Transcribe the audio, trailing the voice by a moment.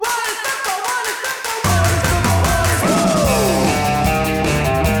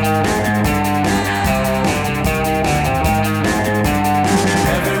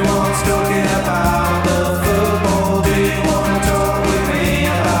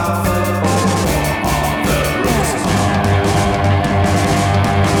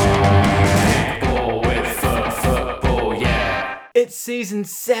Season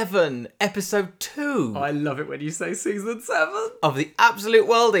 7, Episode 2 I love it when you say Season 7. of the Absolute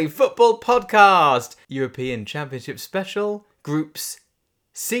Worldie Football Podcast. European Championship Special, Groups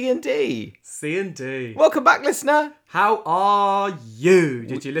C and D. C and D. Welcome back, listener. How are you?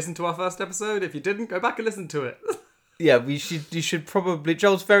 Did you listen to our first episode? If you didn't, go back and listen to it. Yeah, you should probably...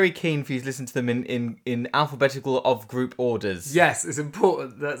 Joel's very keen for you to listen to them in alphabetical of group orders. Yes, it's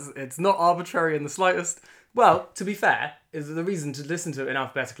important. It's not arbitrary in the slightest. Well, to be fair, is the reason to listen to it in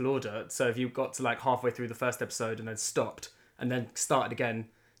alphabetical order. So if you got to like halfway through the first episode and then stopped and then started again,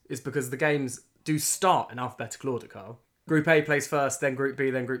 is because the games do start in alphabetical order, Carl. Group A plays first, then Group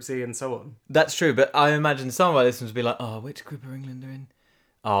B, then Group C, and so on. That's true, but I imagine some of our listeners will be like, oh, which group are England in?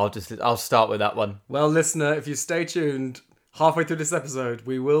 I'll start with that one. Well, listener, if you stay tuned, halfway through this episode,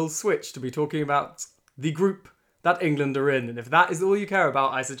 we will switch to be talking about the group that England are in. And if that is all you care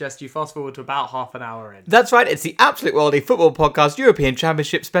about, I suggest you fast forward to about half an hour in. That's right, it's the Absolute Worldie Football Podcast European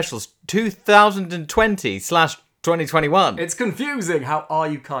Championship Specials 2020/2021. It's confusing. How are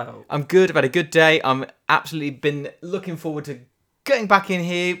you, Kyle? I'm good, I've had a good day. I'm absolutely been looking forward to getting back in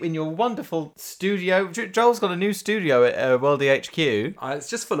here in your wonderful studio. Joel's got a new studio at Worldie HQ. It's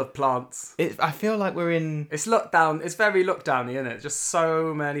just full of plants. I feel like we're in... It's lockdown. It's very lockdowny, isn't it? Just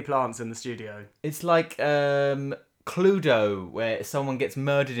so many plants in the studio. It's like Cluedo, where someone gets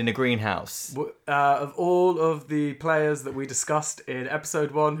murdered in a greenhouse. Of all of the players that we discussed in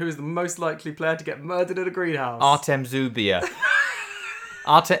episode 1, who is the most likely player to get murdered in a greenhouse? Artem Zubia.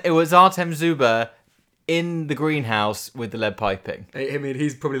 It was Artem Zuba in the greenhouse with the lead piping. I mean,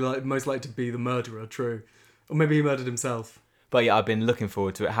 he's probably most likely to be the murderer, true. Or maybe he murdered himself. But yeah, I've been looking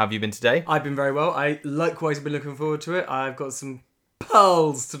forward to it. How have you been today? I've been very well. I likewise have been looking forward to it. I've got some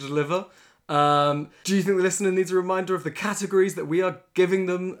pearls to deliver. Do you think the listener needs a reminder of the categories that we are giving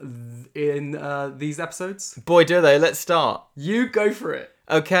them in these episodes? Boy, do they. Let's start. You go for it.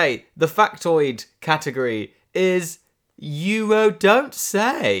 Okay, the factoid category is Euro Don't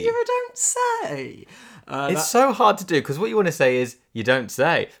Say. You don't say. It's so hard to do, because what you want to say is, you don't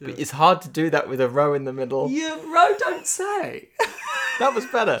say. But it's hard to do that with a row in the middle. Euro don't say. That was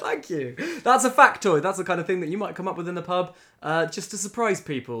better. Thank you. That's a factoid. That's the kind of thing that you might come up with in the pub just to surprise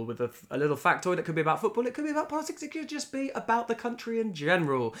people with a little factoid. It could be about football. It could be about politics. It could just be about the country in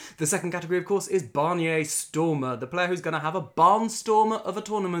general. The second category, of course, is Barnier Stormer, the player who's going to have a barnstormer of a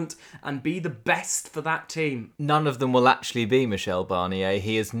tournament and be the best for that team. None of them will actually be Michel Barnier.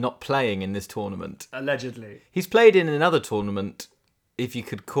 He is not playing in this tournament. Allegedly. He's played in another tournament, if you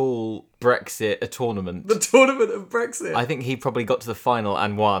could call Brexit a tournament. The tournament of Brexit. I think he probably got to the final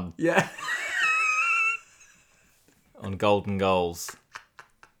and won. Yeah. On golden goals.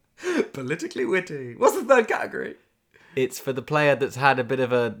 Politically witty. What's the third category? It's for the player that's had a bit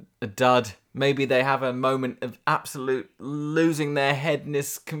of a dud. Maybe they have a moment of absolute losing their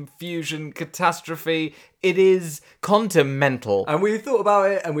headness, confusion, catastrophe. It is continental. And we've thought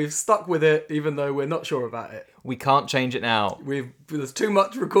about it and we've stuck with it even though we're not sure about it. We can't change it now. There's too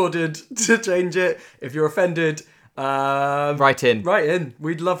much recorded to change it. If you're offended... Write in. Write in.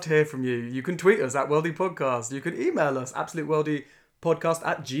 We'd love to hear from you. You can tweet us at Worldie Podcast. You can email us,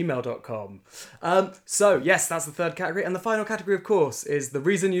 absoluteworldiepodcast@gmail.com. So, yes, that's the third category. And the final category, of course, is the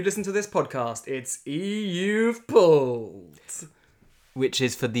reason you listen to this podcast. It's You've Pulled. Which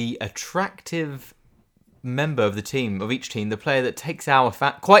is for the attractive member of the team, of each team, the player that takes our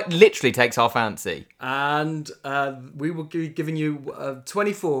quite literally takes our fancy. And we will be giving you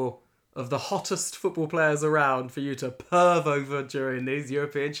 24 of the hottest football players around for you to perv over during these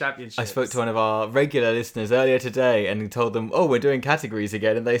European Championships. I spoke to one of our regular listeners earlier today and told them, we're doing categories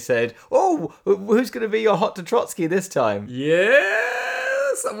again. And they said, who's going to be your Hot to Trotsky this time?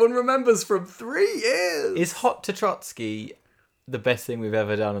 Yeah, someone remembers from 3 years. Is Hot to Trotsky the best thing we've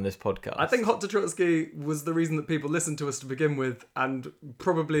ever done on this podcast? I think Hot to Trotsky was the reason that people listened to us to begin with, and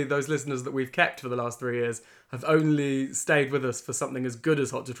probably those listeners that we've kept for the last 3 years have only stayed with us for something as good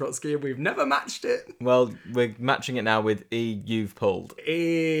as Hot to Trotsky, and we've never matched it. Well, we're matching it now with You've Pulled.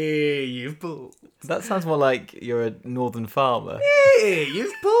 You've pulled. That sounds more like you're a northern farmer.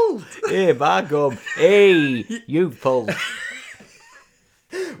 You've pulled. By gum. You've pulled.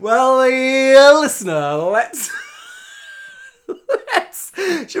 Well, listener, let's...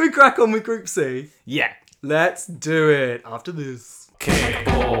 Shall we crack on with Group C? Yeah. Let's do it after this.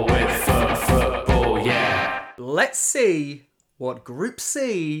 Kickball with football, yeah. Let's see what Group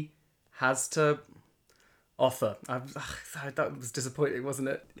C has to offer. That was disappointing, wasn't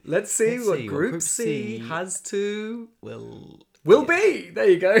it? Let's see what Group C has to... Will be. There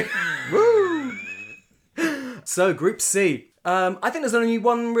you go. Woo! So, Group C. I think there's only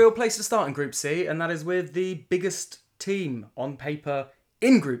one real place to start in Group C, and that is with the biggest team on paper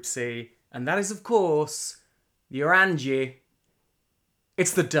in Group C, and that is, of course, the Oranje.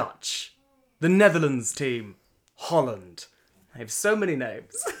 It's the Dutch. The Netherlands team. Holland. They have so many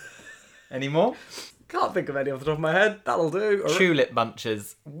names. Any more? Can't think of any off the top of my head. That'll do. Tulip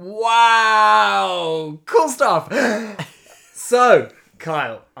bunches. Wow! Cool stuff! So,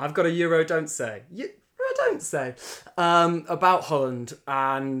 Kyle, I've got a Euro Don't Say. Euro Don't Say. About Holland,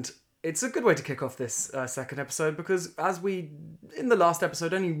 and it's a good way to kick off this second episode because as we, in the last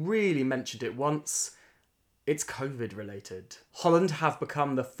episode, only really mentioned it once, it's COVID related. Holland have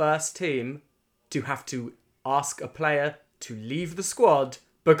become the first team to have to ask a player to leave the squad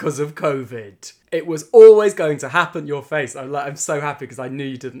because of COVID. It was always going to happen. Your face. I'm so happy because I knew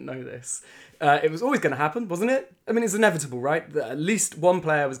you didn't know this. It was always going to happen, wasn't it? I mean, it's inevitable, right? That at least one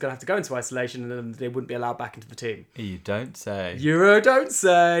player was going to have to go into isolation and then they wouldn't be allowed back into the team. You don't say. Euro Don't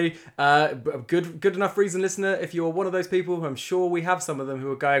Say. Good enough reason, listener. If you're one of those people, who I'm sure we have some of them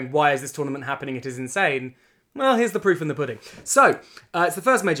who are going, why is this tournament happening? It is insane. Well, here's the proof in the pudding. So, it's the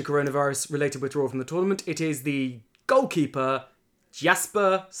first major coronavirus-related withdrawal from the tournament. It is the goalkeeper,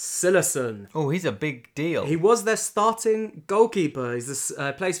 Jasper Cillessen. Oh, he's a big deal. He was their starting goalkeeper. He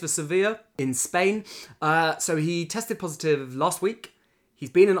plays for Sevilla in Spain. So he tested positive last week. He's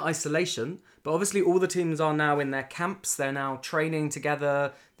been in isolation, but obviously all the teams are now in their camps. They're now training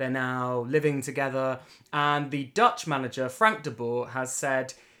together. They're now living together. And the Dutch manager, Frank de Boer, has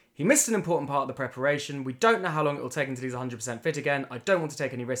said he missed an important part of the preparation. We don't know how long it will take until he's 100% fit again. I don't want to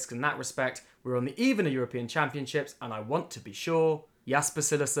take any risks in that respect. We're on the eve of European Championships, and I want to be sure. Jasper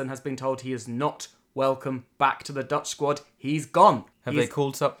Cillessen has been told he is not welcome back to the Dutch squad. He's gone. Have they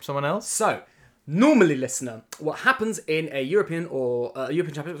called up someone else? So, normally, listener, what happens in a European or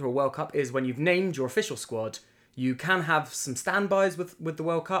European Championships or a World Cup is when you've named your official squad, you can have some standbys with the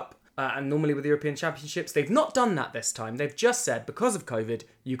World Cup. And normally with the European Championships, they've not done that this time. They've just said, because of COVID,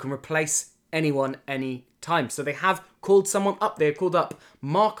 you can replace anyone any time. So they have called someone up. They called up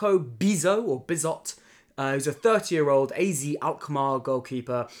Marco Bizot, who's a 30-year-old AZ Alkmaar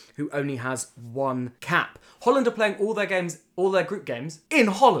goalkeeper who only has one cap. Holland are playing all their group games in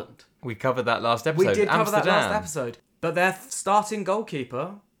Holland. We covered that last episode. We did cover that Amsterdam. last episode. But their starting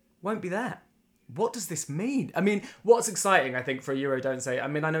goalkeeper won't be there. What does this mean? I mean, what's exciting, I think, for a Euro Don't Say, I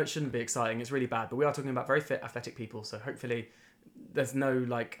mean, I know it shouldn't be exciting, it's really bad, but we are talking about very fit, athletic people, so hopefully there's no,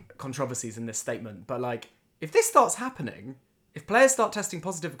 controversies in this statement. But, if this starts happening, if players start testing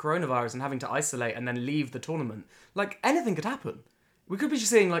positive for coronavirus and having to isolate and then leave the tournament, anything could happen. We could be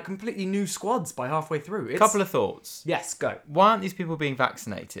just seeing, completely new squads by halfway through. Couple of thoughts. Yes, go. Why aren't these people being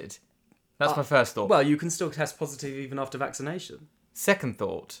vaccinated? That's my first thought. Well, you can still test positive even after vaccination. Second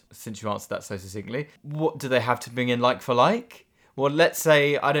thought, since you answered that so succinctly, what do they have to bring in like for like? Well, let's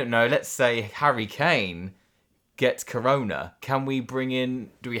say Harry Kane gets corona. Can we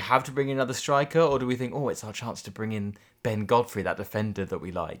do we have to bring in another striker, or do we think, it's our chance to bring in Ben Godfrey, that defender that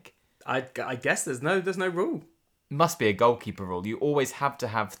we like? I guess there's no rule. Must be a goalkeeper rule. You always have to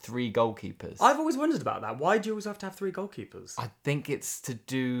have 3 goalkeepers. I've always wondered about that. Why do you always have to have 3 goalkeepers? I think it's to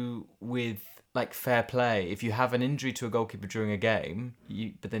do with fair play. If you have an injury to a goalkeeper during a game,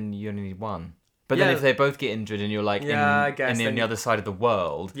 but then you only need one. But then if they both get injured and you're in the other side of the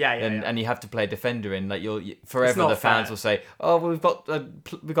world, and you have to play a defender in, you'll forever the fans will say, "Oh, well, we've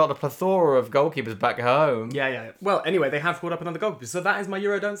got a plethora of goalkeepers back home." Yeah. Well, anyway, they have called up another goalkeeper, so that is my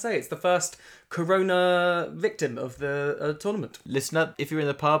Euro Don't Say. It's the first corona victim of the tournament. Listener, if you're in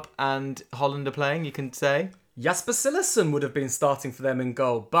the pub and Holland are playing, you can say Jasper Cillessen would have been starting for them in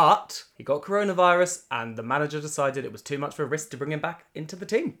goal, but he got coronavirus and the manager decided it was too much of a risk to bring him back into the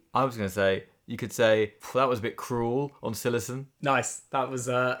team. I was going to say, you could say, that was a bit cruel on Cillessen. Nice. That was,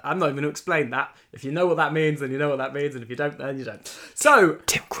 I'm not even going to explain that. If you know what that means, then you know what that means, and if you don't, then you don't. So,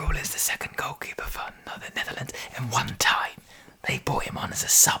 Tim Krul is the second goalkeeper for the Netherlands, and one time they brought him on as a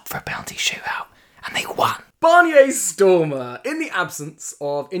sub for a penalty shootout, and they won. Barnier Stormer, in the absence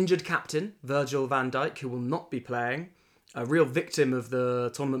of injured captain Virgil van Dijk, who will not be playing, a real victim of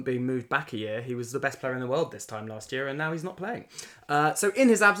the tournament being moved back a year. He was the best player in the world this time last year, and now he's not playing. So in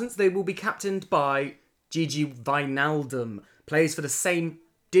his absence, they will be captained by Gigi Wijnaldum.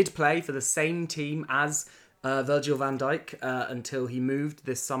 Did play for the same team as Virgil van Dijk until he moved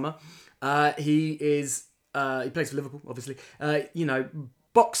this summer. He plays for Liverpool, obviously.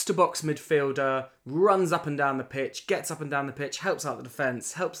 Box-to-box midfielder, runs up and down the pitch, gets up and down the pitch, helps out the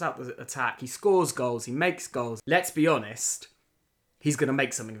defence, helps out the attack. He scores goals, he makes goals. Let's be honest, he's going to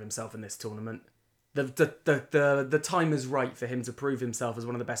make something of himself in this tournament. The time is right for him to prove himself as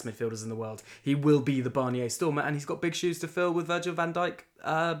one of the best midfielders in the world. He will be the Barnier Stormer, and he's got big shoes to fill with Virgil van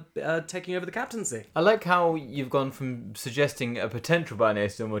Dijk taking over the captaincy. I like how you've gone from suggesting a potential Barnier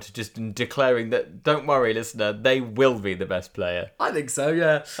Stormer to just declaring that, don't worry, listener, they will be the best player. I think so,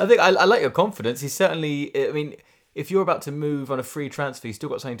 yeah. I think I like your confidence. He's certainly, I mean, if you're about to move on a free transfer, you've still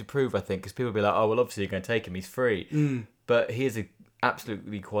got something to prove, I think, because people will be like, oh, well, obviously you're going to take him, he's free. But he is a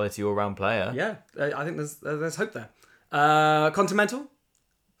absolutely quality all-round player. Yeah, I think there's hope there. Continental,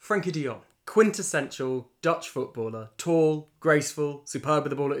 Frankie de Jong. Quintessential Dutch footballer. Tall, graceful, superb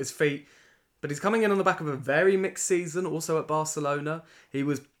with the ball at his feet. But he's coming in on the back of a very mixed season, also at Barcelona. He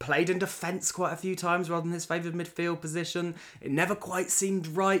was played in defence quite a few times rather than his favoured midfield position. It never quite seemed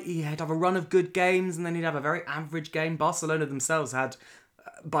right. He'd have a run of good games and then he'd have a very average game. Barcelona themselves had,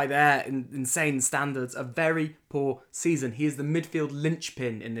 by their insane standards, a very poor season. He is the midfield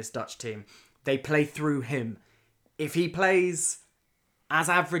linchpin in this Dutch team. They play through him. If he plays as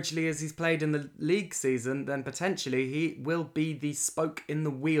averagely as he's played in the league season, then potentially he will be the spoke in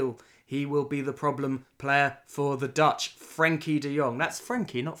the wheel. He will be the problem player for the Dutch. Frankie de Jong. That's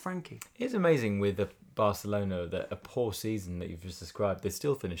Frankie, not Frankie. It's amazing with Barcelona that a poor season that you've just described, they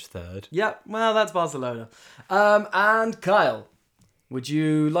still finished third. Yeah, well, that's Barcelona. And Kyle, would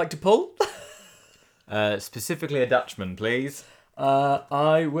you like to pull? Specifically a Dutchman, please.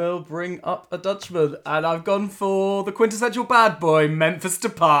 I will bring up a Dutchman, and I've gone for the quintessential bad boy, Memphis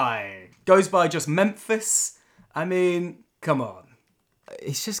Depay. Goes by just Memphis. I mean, come on.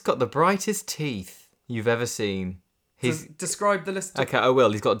 He's just got the brightest teeth you've ever seen. Describe the list. Okay, I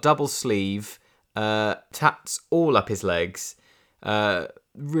will. He's got a double sleeve, tats all up his legs,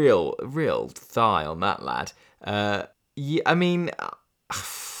 real thigh on that lad. Yeah, I mean,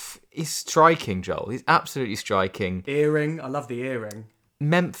 he's striking, Joel. He's absolutely striking. Earring. I love the earring.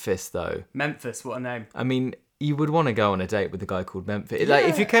 Memphis, though. Memphis, what a name. I mean, you would want to go on a date with a guy called Memphis. Like,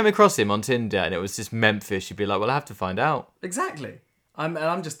 if you came across him on Tinder and it was just Memphis, you'd be like, well, I have to find out. Exactly.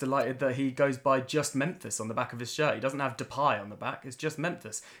 I'm just delighted that he goes by just Memphis on the back of his shirt. He doesn't have Depay on the back. It's just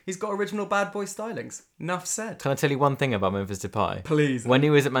Memphis. He's got original bad boy stylings. Enough said. Can I tell you one thing about Memphis Depay? Please. When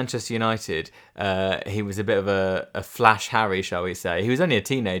he was at Manchester United, he was a bit of a flash Harry, shall we say. He was only a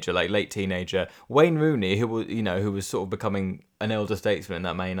teenager, like late teenager. Wayne Rooney, who was sort of becoming an elder statesman in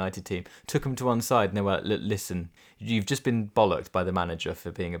that Man United team, took him to one side and they were like, listen, you've just been bollocked by the manager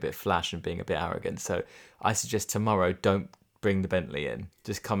for being a bit flash and being a bit arrogant. So I suggest tomorrow don't bring the Bentley in.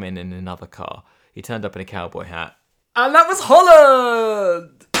 Just come in another car. He turned up in a cowboy hat. And that was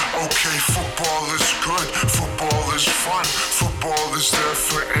Holland! Okay, football is good, football is fun, football is there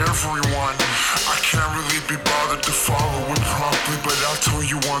for everyone. I can't really be bothered to follow it properly, but I'll tell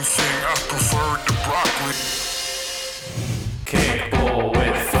you one thing, I prefer the broccoli. Kickball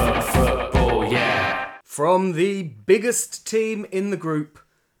with football, yeah. From the biggest team in the group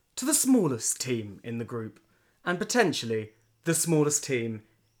to the smallest team in the group, and potentially the smallest team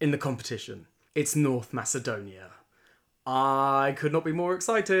in the competition. It's North Macedonia. I could not be more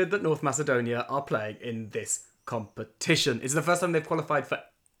excited that North Macedonia are playing in this competition. It's the first time they've qualified for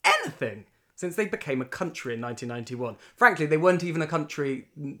anything since they became a country in 1991. Frankly, they weren't even a country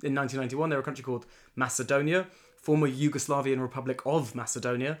in 1991. They were a country called Macedonia, former Yugoslavian Republic of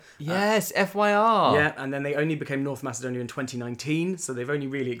Macedonia. Yes, FYR. Yeah, and then they only became North Macedonia in 2019, so they've only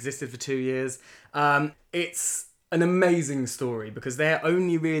really existed for 2 years. It's an amazing story because they're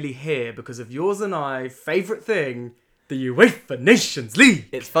only really here because of yours and I favourite thing, the UEFA Nations League.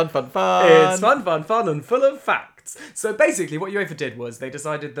 It's fun. It's fun, and full of facts. So basically what UEFA did was they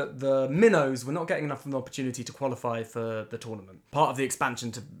decided that the minnows were not getting enough of an opportunity to qualify for the tournament. Part of the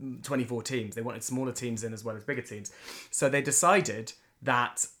expansion to 24 teams. They wanted smaller teams in as well as bigger teams. So they decided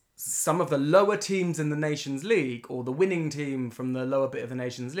that some of the lower teams in the Nations League, or the winning team from the lower bit of the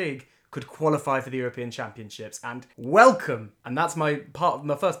Nations League, could qualify for the European Championships. And welcome, and that's my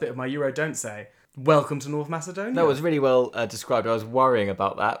first bit of my Euro Don't Say, welcome to North Macedonia. That was really well described. I was worrying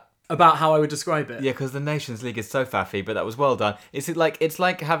about that. About how I would describe it. Yeah, because the Nations League is so faffy, but that was well done. It's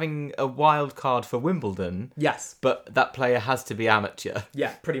like having a wild card for Wimbledon. Yes. But that player has to be amateur.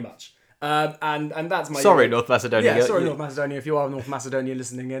 Yeah, pretty much. And that's my... Sorry, North Macedonia. Yeah, sorry, North Macedonia. If you are North Macedonia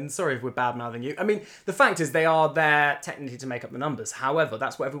listening in, sorry if we're bad-mouthing you. I mean, the fact is they are there technically to make up the numbers. However,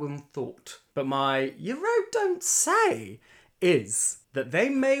 that's what everyone thought. But my Euro Don't Say is that they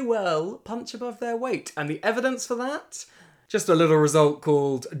may well punch above their weight. And the evidence for that? Just a little result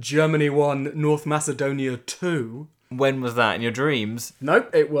called Germany 1, North Macedonia 2. When was that? In your dreams? Nope,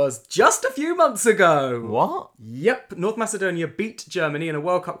 it was just a few months ago. What? Yep, North Macedonia beat Germany in a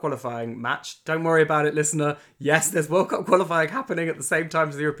World Cup qualifying match. Don't worry about it, listener. Yes, there's World Cup qualifying happening at the same time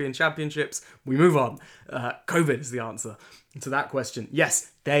as the European Championships. We move on. COVID is the answer to that question.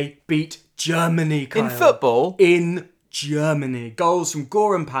 Yes, they beat Germany, Kyle. In football? In Germany. Goals from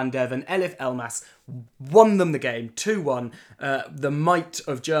Goran Pandev and Elif Elmas won them the game 2-1. The might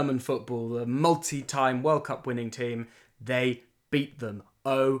of German football, the multi-time World Cup winning team, they beat them.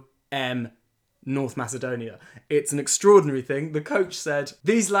 OM North Macedonia. It's an extraordinary thing. The coach said,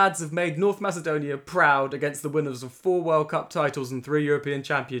 "These lads have made North Macedonia proud against the winners of 4 World Cup titles and 3 European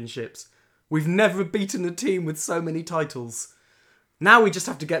Championships. We've never beaten a team with so many titles. Now we just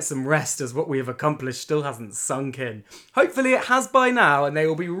have to get some rest as what we have accomplished still hasn't sunk in. Hopefully it has by now and they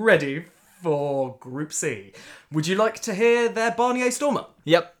will be ready for Group C." Would you like to hear their Barnier Stormer?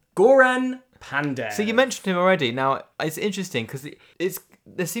 Yep. Goran Pandev. So you mentioned him already. Now, it's interesting because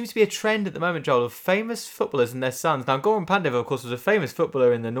there seems to be a trend at the moment, Joel, of famous footballers and their sons. Now, Goran Pandev, of course, was a famous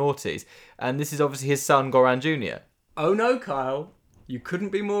footballer in the noughties, and this is obviously his son, Goran Jr. Oh no, Kyle. You couldn't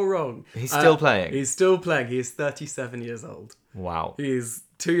be more wrong. He's still playing? He's still playing. He is 37 years old. Wow. He is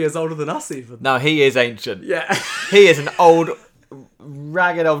 2 years older than us even. Now, he is ancient. Yeah. He is an old,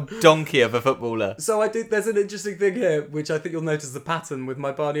 ragged old donkey of a footballer. So there's an interesting thing here, which I think you'll notice the pattern with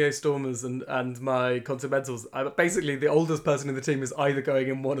my Barnier Stormers and my Continentals. Basically, the oldest person in the team is either going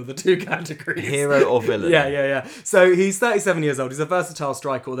in one of the 2 categories. Hero or villain. Yeah. So he's 37 years old. He's a versatile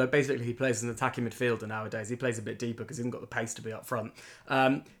striker, although basically he plays as an attacking midfielder nowadays. He plays a bit deeper because he hasn't got the pace to be up front.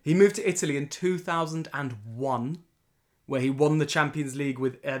 He moved to Italy in 2001. Where he won the Champions League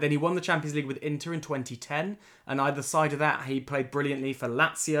with... then he won the Champions League with Inter in 2010. And either side of that, he played brilliantly for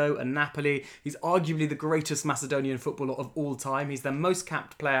Lazio and Napoli. He's arguably the greatest Macedonian footballer of all time. He's their most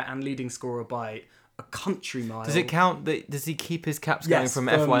capped player and leading scorer by a country mile. Does it count that... Does he keep his caps going from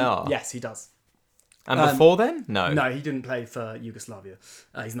FYR? Yes, he does. And before then? No. No, he didn't play for Yugoslavia.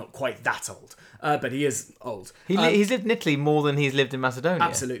 He's not quite that old. But he is old. He's lived in Italy more than he's lived in Macedonia.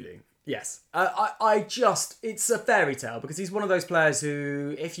 Absolutely. Yes. It's a fairy tale because he's one of those players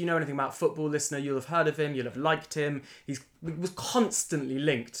who, if you know anything about football, listener, you'll have heard of him, you'll have liked him. He was constantly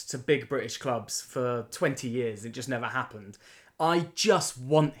linked to big British clubs for 20 years. It just never happened. I just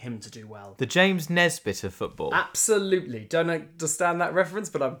want him to do well. The James Nesbitt of football. Absolutely. Don't understand that reference,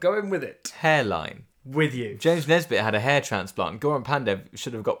 but I'm going with it. Hairline. With you. James Nesbitt had a hair transplant. Goran Pandev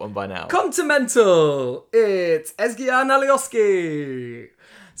should have got one by now. Continental! It's Ezgian Alioski!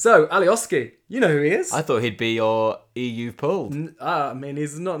 So, Alioski, you know who he is. I thought he'd be your EU pulled. I mean,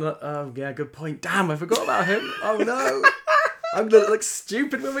 he's not... Oh, yeah, good point. Damn, I forgot about him. Oh, no. I'm going to look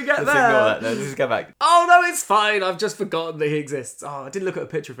stupid when we get Let's there. ignore that. No, let's just go back. Oh, no, it's fine. I've just forgotten that he exists. Oh, I didn't look at a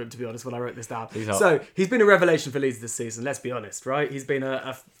picture of him, to be honest, when I wrote this down. He's hot. So, he's been a revelation for Leeds this season, let's be honest, right? He's been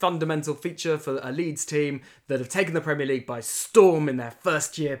a fundamental feature for a Leeds team that have taken the Premier League by storm in their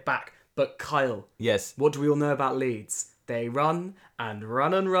first year back. But Kyle, Yes. what do we all know about Leeds? They run and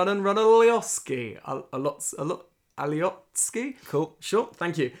run and run and run Alioski. Alioski? Cool. Sure,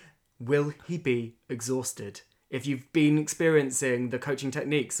 thank you. Will he be exhausted? If you've been experiencing the coaching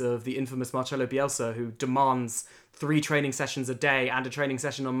techniques of the infamous Marcelo Bielsa, who demands 3 training sessions a day and a training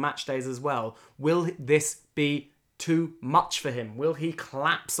session on match days as well, will this be too much for him? Will he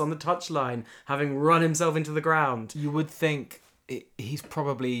collapse on the touchline, having run himself into the ground? You would think he's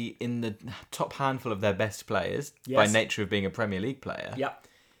probably in the top handful of their best players Yes. by nature of being a Premier League player. Yep.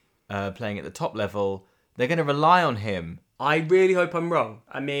 Playing at the top level. They're going to rely on him. I really hope I'm wrong.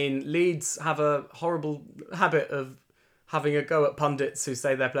 I mean, Leeds have a horrible habit of having a go at pundits who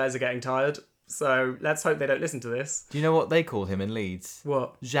say their players are getting tired. So let's hope they don't listen to this. Do you know what they call him in Leeds?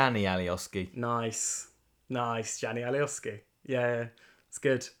 What? Gianni Alioski. Nice, Gianni Alioski. Yeah, it's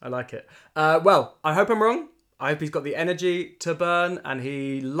good. I like it. Well, I hope I'm wrong. I hope he's got the energy to burn and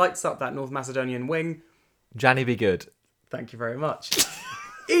he lights up that North Macedonian wing. Gianni be good. Thank you very much.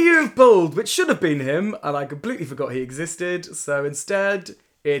 EU pulled, which should have been him, and I completely forgot he existed. So instead,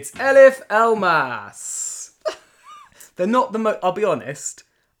 it's Elif Elmas. They're not the most... I'll be honest,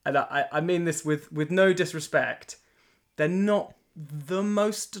 and I mean this with no disrespect. They're not the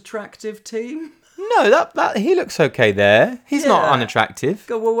most attractive team. No, that he looks okay there. He's not Yeah. unattractive.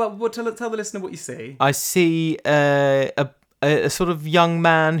 Go, well, tell the listener what you see. I see a sort of young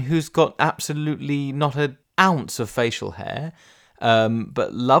man who's got absolutely not an ounce of facial hair,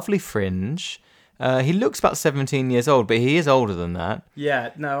 but lovely fringe. He looks about 17 years old, but he is older than that.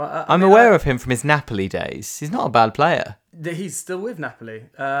 Yeah, no, I'm aware of him from his Napoli days. He's not a bad player. He's still with Napoli.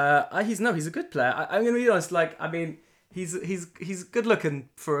 He's a good player. I'm going to be honest. He's good looking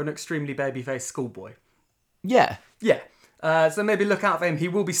for an extremely baby-faced schoolboy. Yeah. Yeah. So maybe look out for him. He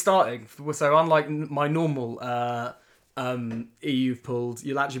will be starting. So unlike my normal you've pulled,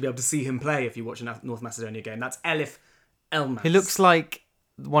 you'll actually be able to see him play if you watch a North Macedonia game. That's Elif Elmas. He looks like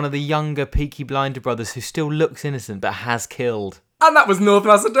one of the younger Peaky Blinder brothers who still looks innocent but has killed. And that was North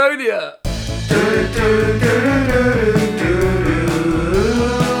Macedonia.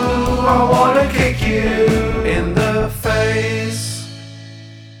 I wanna kick you in the face.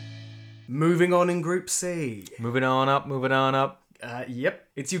 Moving on in Group C. Moving on up. Yep,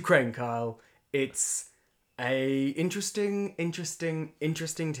 it's Ukraine, Kyle. It's a interesting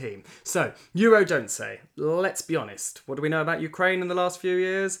team. So, Euro don't say. Let's be honest. What do we know about Ukraine in the last few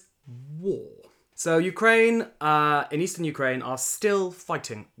years? War. So Ukraine, in eastern Ukraine, are still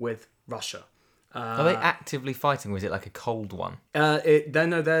fighting with Russia. Are they actively fighting, or is it like a cold one?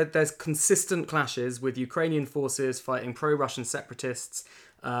 There's consistent clashes with Ukrainian forces fighting pro-Russian separatists.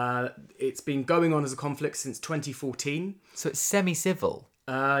 It's been going on as a conflict since 2014. So it's semi-civil.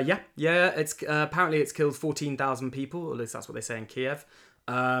 Yeah. It's apparently it's killed 14,000 people, or at least that's what they say in Kiev.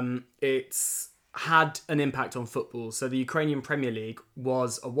 It's had an impact on football. So the Ukrainian Premier League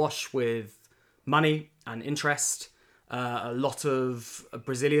was awash with money and interest. A lot of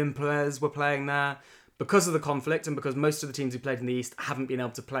Brazilian players were playing there. Because of the conflict and because most of the teams who played in the East haven't been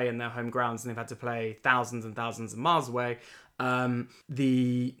able to play in their home grounds and they've had to play thousands and thousands of miles away, kilometers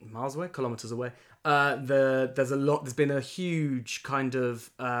away, there's been a huge kind of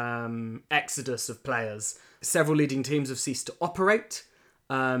exodus of players. Several leading teams have ceased to operate.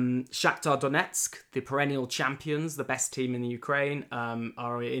 Shakhtar Donetsk, the perennial champions, the best team in the Ukraine,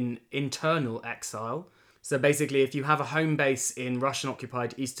 are in internal exile. So basically, if you have a home base in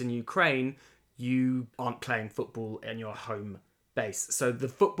Russian-occupied eastern Ukraine, you aren't playing football in your home base. So the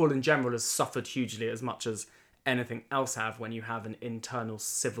football in general has suffered hugely as much as anything else have when you have an internal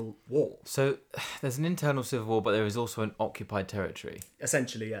civil war. So there's an internal civil war, but there is also an occupied territory.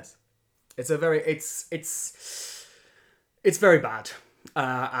 Essentially, yes. It's very bad.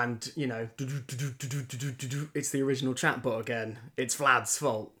 And, you know, it's the original chatbot again. It's Vlad's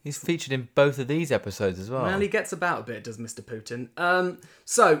fault. He's featured in both of these episodes as well. Well, he gets about a bit, does Mr. Putin.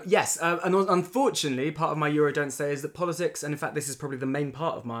 So, yes, and unfortunately, part of my Euro Don't Say is that politics, and in fact, this is probably the main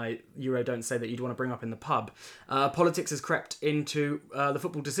part of my Euro Don't Say that you'd want to bring up in the pub, politics has crept into the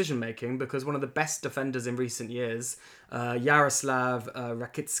football decision-making because one of the best defenders in recent years, Yaroslav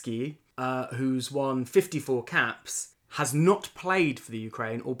Rakitsky, who's won 54 caps, has not played for the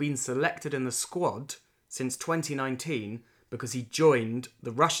Ukraine or been selected in the squad since 2019 because he joined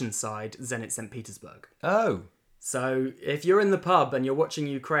the Russian side, Zenit St. Petersburg. Oh. So if you're in the pub and you're watching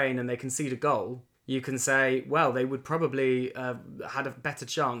Ukraine and they concede a goal, you can say, well, they would probably had a better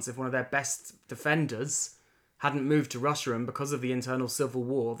chance if one of their best defenders hadn't moved to Russia, and because of the internal civil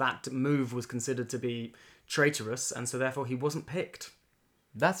war, that move was considered to be traitorous, and so therefore he wasn't picked.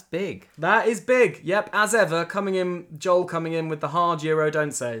 That's big. That is big. Yep, as ever, Joel coming in with the hard Euro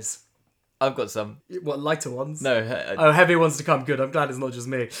Don't Says. I've got some. What, lighter ones? No. Heavy ones to come. Good, I'm glad it's not just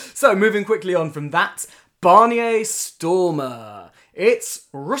me. So, moving quickly on from that, Barnier Stormer. It's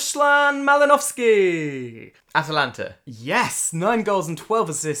Ruslan Malinovsky. Atalanta. Yes, 9 goals and 12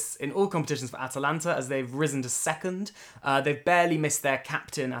 assists in all competitions for Atalanta as they've risen to second. They've barely missed their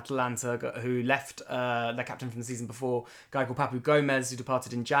captain, Atalanta, who left their captain from the season before, a guy called Papu Gomez, who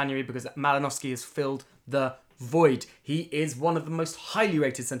departed in January because Malinovsky has filled the void. He is one of the most highly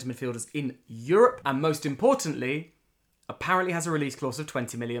rated centre midfielders in Europe, and most importantly, apparently has a release clause of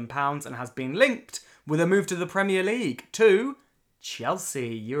 £20 million and has been linked with a move to the Premier League to Chelsea,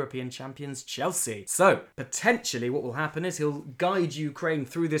 European champions Chelsea. So, potentially what will happen is he'll guide Ukraine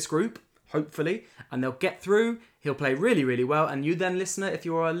through this group, hopefully, and they'll get through. He'll play really, really well, and you then, listener, if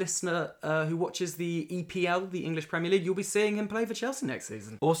you're a listener who watches the EPL, the English Premier League, you'll be seeing him play for Chelsea next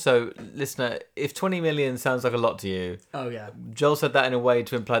season. Also, listener, if 20 million sounds like a lot to you, oh yeah, Joel said that in a way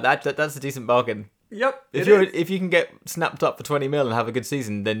to imply that's a decent bargain. Yep. If you can get snapped up for 20 mil and have a good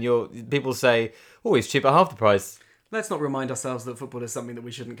season, then people say, oh, he's cheap at half the price. Let's not remind ourselves that football is something that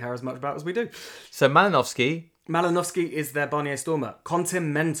we shouldn't care as much about as we do. So Malinovsky is their Barnier Stormer.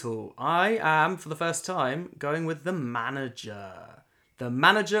 Continental. I am, for the first time, going with the manager. The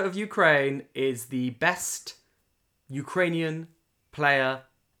manager of Ukraine is the best Ukrainian player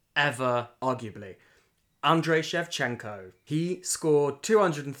ever, arguably. Andrei Shevchenko. He scored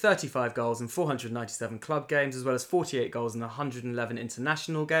 235 goals in 497 club games, as well as 48 goals in 111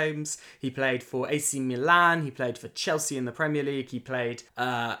 international games. He played for AC Milan. He played for Chelsea in the Premier League. He played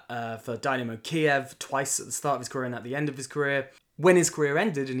for Dynamo Kiev twice at the start of his career and at the end of his career. When his career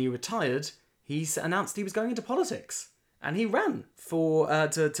ended and he retired, he announced he was going into politics. and he ran for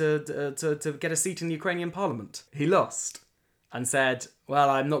to get a seat in the Ukrainian parliament. He lost and said, well,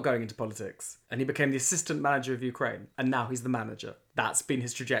 I'm not going into politics. And he became the assistant manager of Ukraine, and now he's the manager. That's been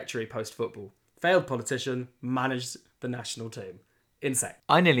his trajectory post-football. Failed politician, managed the national team. Insane.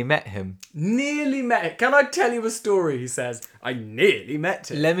 I nearly met him. Nearly met it. Can I tell you a story, he says. I nearly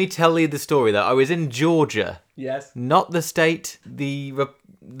met him. Let me tell you the story, though. I was in Georgia. Yes. Not the state, the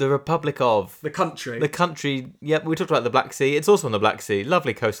Republic of... The country. The country, yep, we talked about the Black Sea. It's also on the Black Sea.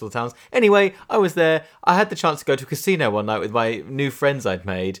 Lovely coastal towns. Anyway, I was there. I had the chance to go to a casino one night with my new friends I'd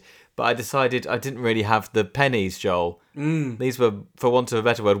made, but I decided I didn't really have the pennies, Joel. These were, for want of a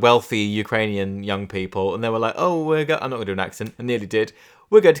better word, wealthy Ukrainian young people, and they were like, oh, I'm not going to do an accent. I nearly did.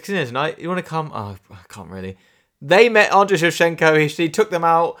 We're going to casino tonight. You want to come? Oh, I can't really. They met Andriy Shevchenko. He took them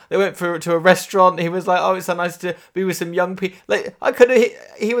out. They went to a restaurant. He was like, "Oh, it's so nice to be with some young people." Like I could have.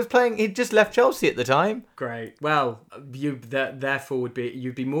 He was playing. He'd just left Chelsea at the time. Great. Well, therefore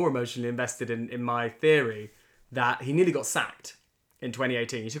you'd be more emotionally invested in my theory that he nearly got sacked in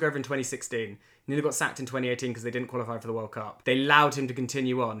 2018. He took over in 2016. Nearly got sacked in 2018 because they didn't qualify for the World Cup. They allowed him to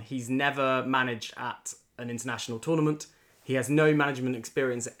continue on. He's never managed at an international tournament. He has no management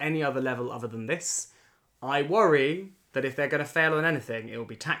experience at any other level other than this. I worry that if they're going to fail on anything, it will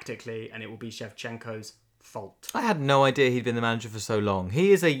be tactically and it will be Shevchenko's fault. I had no idea he'd been the manager for so long.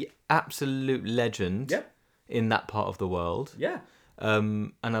 He is a absolute legend in that part of the world. Yeah.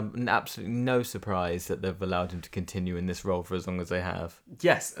 And I'm absolutely no surprise that they've allowed him to continue in this role for as long as they have.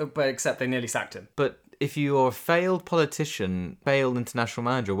 Yes, but except they nearly sacked him. But if you're a failed politician, failed international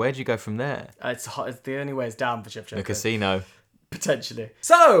manager, where do you go from there? It's the only way is down for Shevchenko. The casino. Potentially.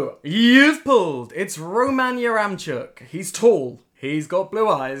 So, you've pulled. It's Roman Yaramchuk. He's tall. He's got blue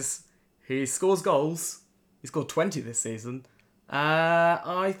eyes. He scores goals. He scored 20 this season.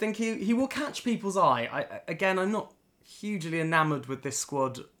 I think he will catch people's eye. I'm not hugely enamoured with this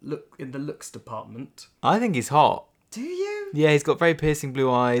squad in the looks department. I think he's hot. Do you? Yeah, he's got very piercing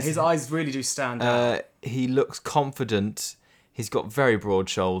blue eyes. His eyes really do stand out. He looks confident. He's got very broad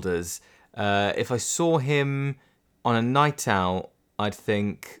shoulders. If I saw him on a night out, I'd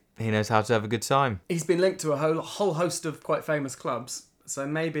think he knows how to have a good time. He's been linked to a whole host of quite famous clubs. So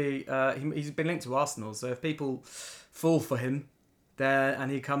maybe he's been linked to Arsenal. So if people fall for him there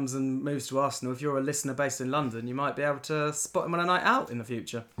and he comes and moves to Arsenal, if you're a listener based in London, you might be able to spot him on a night out in the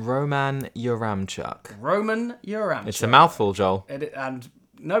future. Roman Yaramchuk. Roman Yaramchuk. It's a mouthful, Joel. And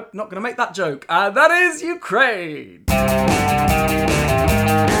nope, not going to make that joke. That is Ukraine.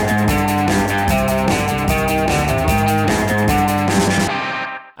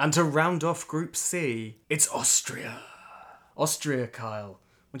 And to round off Group C, it's Austria. Austria, Kyle.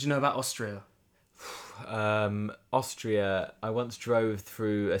 What do you know about Austria? Austria. I once drove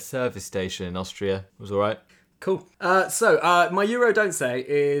through a service station in Austria. It was all right. Cool. So my Euro Don't Say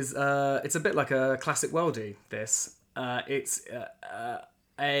is it's a bit like a classic worldie. This it's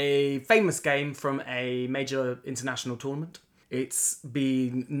a famous game from a major international tournament. It's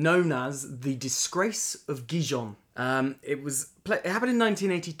been known as the Disgrace of Gijon. It happened in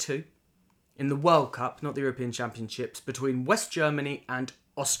 1982 in the World Cup, not the European Championships, between West Germany and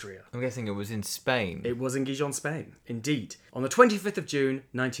Austria. I'm guessing it was in Spain. It was in Gijon, Spain, indeed. On the 25th of June,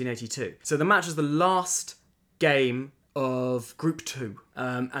 1982. So the match was the last game of Group 2.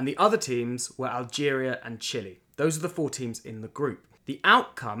 And the other teams were Algeria and Chile. Those are the 4 teams in the group. The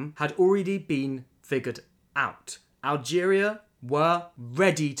outcome had already been figured out. Algeria were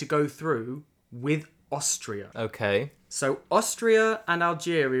ready to go through with Austria. Okay. So Austria and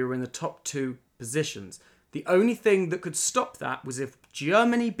Algeria were in the top 2 positions. The only thing that could stop that was if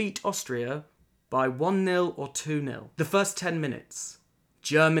Germany beat Austria by 1-0 or 2-0. The first 10 minutes,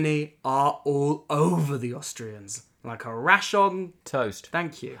 Germany are all over the Austrians. Like a rash on toast.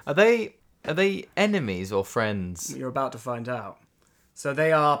 Thank you. Are they enemies or friends? You're about to find out. So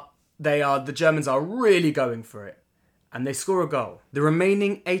the Germans are really going for it. And they score a goal. The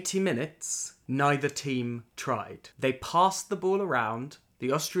remaining 80 minutes, neither team tried. They passed the ball around.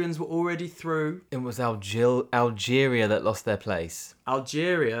 The Austrians were already through. It was Algeria that lost their place.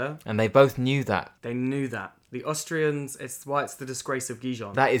 Algeria. And they both knew that. They knew that. The Austrians, it's why it's the disgrace of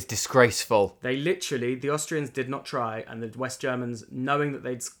Gijon. That is disgraceful. The Austrians did not try, and the West Germans, knowing that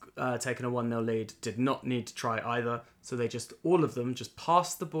they'd taken a 1-0 lead, did not need to try either. So they just, all of them just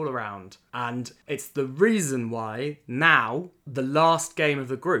pass the ball around. And it's the reason why now the last game of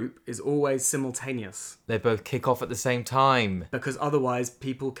the group is always simultaneous. They both kick off at the same time. Because otherwise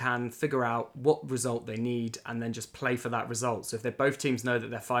people can figure out what result they need and then just play for that result. So if both teams know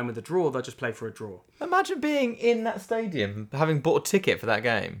that they're fine with a draw, they'll just play for a draw. Imagine being in that stadium, having bought a ticket for that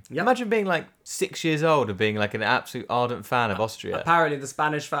game. Yep. Imagine being like 6 years old and being like an absolute ardent fan of Austria. Apparently the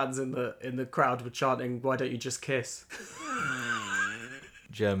Spanish fans in the crowd were chanting, "Why don't you just kiss?"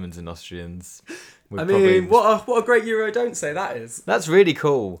 Germans and Austrians. I mean, what a great Euro don't say that is. That's really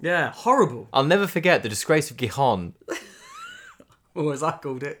cool. Yeah, horrible. I'll never forget the disgrace of Gijon. Or as I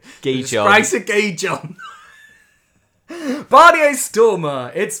called it, Gijon. Disgrace of Gijon. Bardier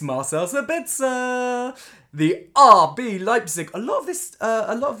Stormer, it's Marcel Sabitzer. The RB Leipzig. A lot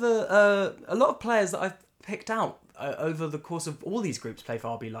of players that I've picked out over the course of all these groups play for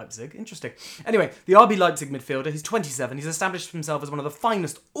RB Leipzig. Interesting. Anyway, the RB Leipzig midfielder, he's 27. He's established himself as one of the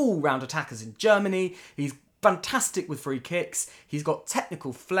finest all-round attackers in Germany. He's fantastic with free kicks. He's got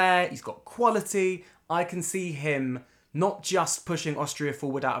technical flair. He's got quality. I can see him not just pushing Austria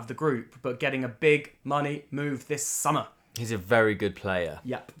forward out of the group, but getting a big money move this summer. He's a very good player.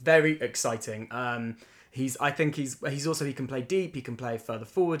 Yep, very exciting. I think he's also, he can play deep, he can play further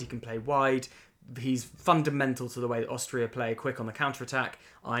forward, he can play wide. He's fundamental to the way that Austria play, quick on the counter-attack.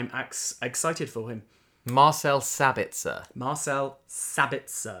 I'm excited for him. Marcel Sabitzer. Marcel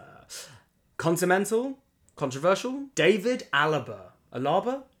Sabitzer. Continental, controversial, David Alaba.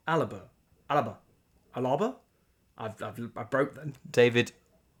 Alaba. I broke then. David,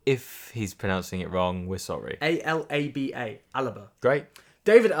 if he's pronouncing it wrong, we're sorry. Alaba. Alaba. Great.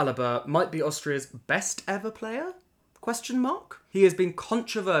 David Alaba might be Austria's best ever player? ? He has been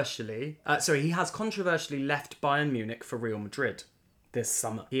controversially left Bayern Munich for Real Madrid this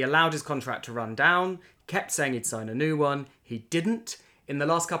summer. He allowed his contract to run down, kept saying he'd sign a new one. He didn't. In the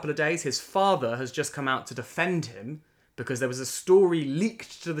last couple of days, his father has just come out to defend him because there was a story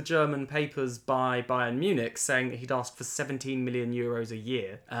leaked to the German papers by Bayern Munich saying that he'd asked for 17 million euros a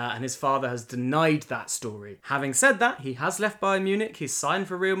year, and his father has denied that story. Having said that, he has left Bayern Munich, he's signed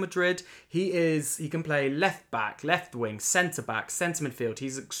for Real Madrid, he can play left back, left wing, centre back, centre midfield,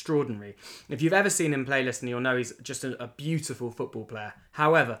 he's extraordinary. If you've ever seen him play, listen, you'll know he's just a beautiful football player.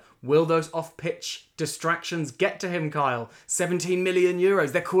 However, will those off-pitch distractions get to him, Kyle? 17 million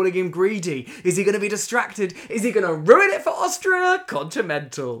euros, they're calling him greedy. Is he going to be distracted? Is he going to ruin it for Austria?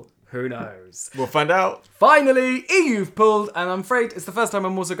 Continental. Who knows? We'll find out. Finally, EU've pulled, and I'm afraid it's the first time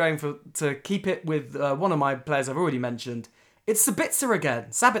I'm also going to keep it with one of my players I've already mentioned. It's Sabitzer again.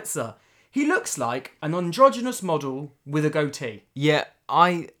 Sabitzer. He looks like an androgynous model with a goatee. Yeah,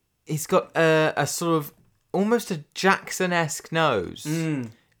 he's got a sort of almost a Jackson-esque nose.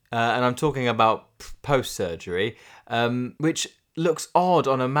 And I'm talking about post-surgery, which looks odd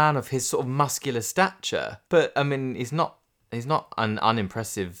on a man of his sort of muscular stature. But, I mean, he's not an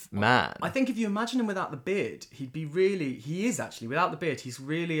unimpressive man. I think if you imagine him without the beard, he is actually, without the beard, he's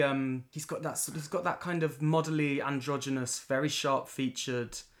really, he's got that kind of modelly, androgynous, very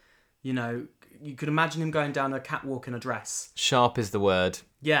sharp-featured, you could imagine him going down a catwalk in a dress. Sharp is the word.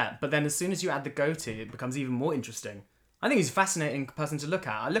 Yeah, but then as soon as you add the goatee, it becomes even more interesting. I think he's a fascinating person to look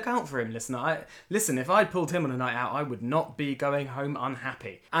at. I look out for him, listener. Listen, if I pulled him on a night out, I would not be going home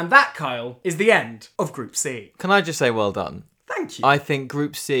unhappy. And that, Kyle, is the end of Group C. Can I just say well done? Thank you. I think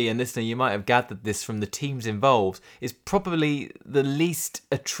Group C, and listener, you might have gathered this from the teams involved, is probably the least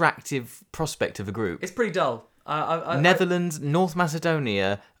attractive prospect of a group. It's pretty dull. Netherlands, North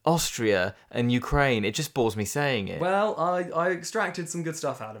Macedonia, Austria, and Ukraine. It just bores me saying it. Well, I extracted some good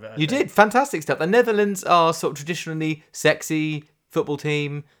stuff out of it. You did. Fantastic stuff. The Netherlands are sort of traditionally sexy football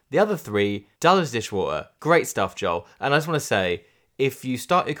team. The other three, dull as dishwater. Great stuff, Joel. And I just want to say, if you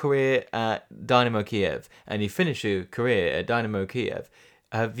start your career at Dynamo Kiev and you finish your career at Dynamo Kiev,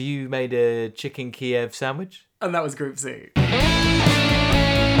 have you made a chicken Kiev sandwich? And that was Group C.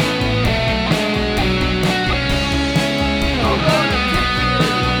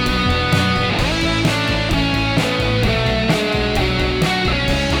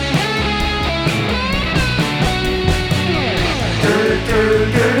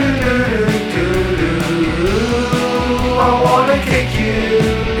 I wanna kick you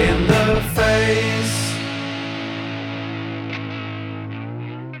in the face.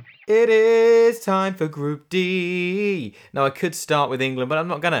 It is time for Group D. Now, I could start with England, but I'm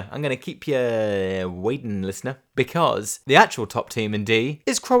not gonna. I'm gonna keep you waiting, listener, because the actual top team in D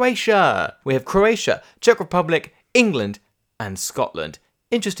is Croatia. We have Croatia, Czech Republic, England, and Scotland.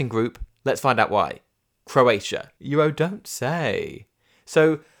 Interesting group. Let's find out why. Croatia. You don't say.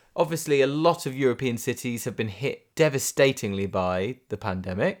 So, Obviously, a lot of European cities have been hit devastatingly by the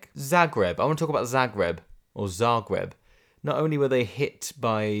pandemic. Zagreb. I want to talk about Zagreb, or Zagreb. Not only were they hit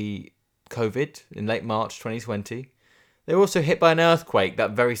by COVID in late March 2020, they were also hit by an earthquake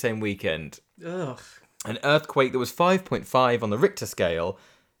that very same weekend. Ugh. An earthquake that was 5.5 on the Richter scale,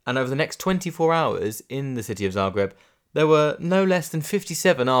 and over the next 24 hours in the city of Zagreb, there were no less than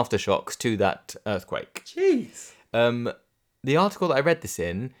 57 aftershocks to that earthquake. Jeez. The article that I read this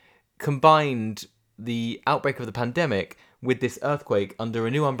in combined the outbreak of the pandemic with this earthquake under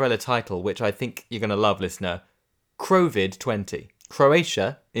a new umbrella title, which I think you're going to love, listener. Crovid-20.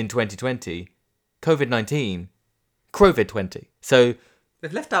 Croatia in 2020. COVID-19. Crovid-20. So,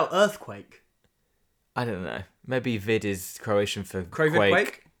 They've left out earthquake. I don't know. Maybe vid is Croatian for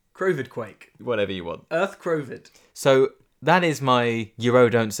Crovid-quake? Crovid-quake. Whatever you want. Earth-Crovid. So, that is my Euro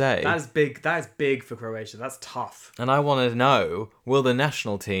Don't Say. That is big. That is big for Croatia. That's tough. And I want to know, will the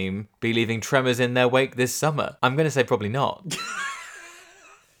national team be leaving tremors in their wake this summer? I'm going to say probably not.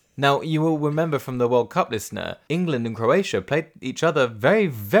 Now, you will remember from the World Cup, listener, England and Croatia played each other very,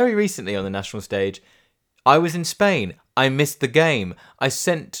 very recently on the national stage. I was in Spain. I missed the game. I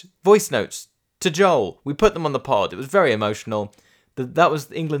sent voice notes to Joel. We put them on the pod. It was very emotional. That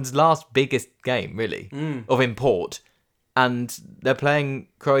was England's last biggest game, really, of import. And they're playing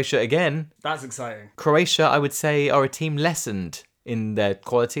Croatia again. That's exciting. Croatia, I would say, are a team lessened in their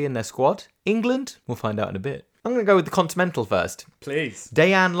quality in their squad. England, we'll find out in a bit. I'm going to go with the Continental first. Please.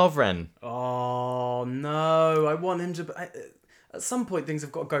 Dejan Lovren. Oh, no. I want him to... At some point, things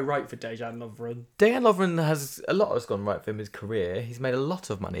have got to go right for Dejan Lovren. Dejan Lovren has... A lot has gone right for him in his career. He's made a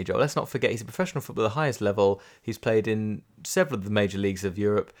lot of money, Joel. Let's not forget, he's a professional footballer at the highest level. He's played in several of the major leagues of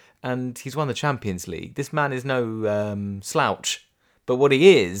Europe, and he's won the Champions League. This man is no slouch. But what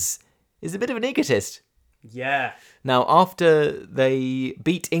he is a bit of an egotist. Yeah. Now, after they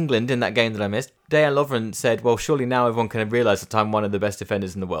beat England in that game that I missed, Dejan Lovren said, well, surely now everyone can realise that I'm one of the best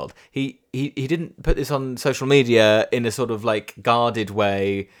defenders in the world. He didn't put this on social media in a sort of like guarded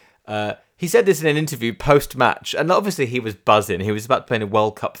way. He said this in an interview post-match, and obviously he was buzzing. He was about to play in a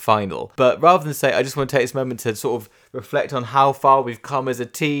World Cup final. But rather than say, I just want to take this moment to sort of reflect on how far we've come as a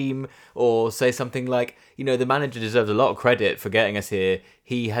team, or say something like, you know, the manager deserves a lot of credit for getting us here.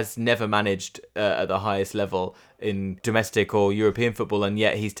 He has never managed at the highest level in domestic or European football, and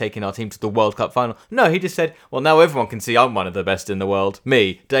yet he's taken our team to the World Cup final. No, he just said, well, now everyone can see I'm one of the best in the world.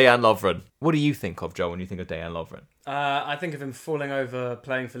 Me, Dejan Lovren. What do you think of, Joe, when you think of Dejan Lovren? I think of him falling over,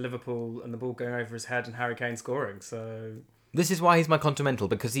 playing for Liverpool, and the ball going over his head and Harry Kane scoring, so... This is why he's my Continental,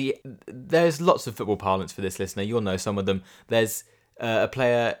 because there's lots of football parlance for this listener. You'll know some of them. There's a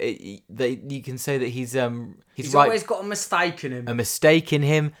player that you can say that he's right. Always got a mistake in him. A mistake in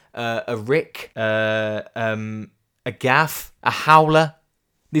him, a rick, a gaff, a howler.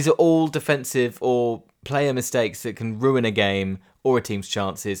 These are all defensive or player mistakes that can ruin a game or a team's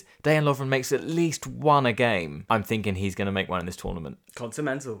chances. Dejan Lovren makes at least one a game. I'm thinking he's going to make one in this tournament.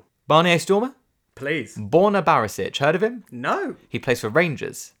 Continental. Barney Stormer? Please. Borna Barisic. Heard of him? No. He plays for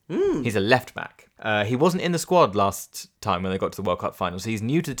Rangers. He's a left back. He wasn't in the squad last time when they got to the World Cup finals. He's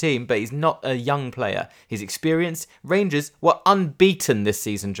new to the team, but he's not a young player. He's experienced. Rangers were unbeaten this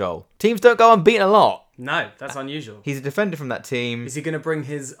season, Joel. Teams don't go unbeaten a lot. No, that's unusual. He's a defender from that team. Is he going to bring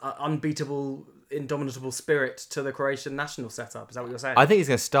his unbeatable, indomitable spirit to the Croatian national setup? Is that what you're saying? I think he's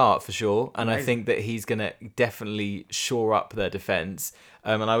going to start for sure, and Amazing. I think that he's going to definitely shore up their defence.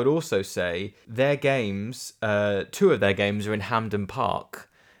 And I would also say their games, two of their games are in Hampden Park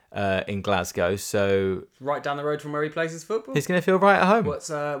in Glasgow, so Right down the road from where he plays his football? he's going to feel right at home.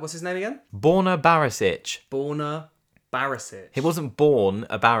 What's his name again? Borna Barisic. Borna Barisic. He wasn't born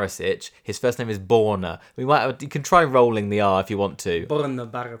a Barisic. His first name is Borna. You can try rolling the R if you want to. Borna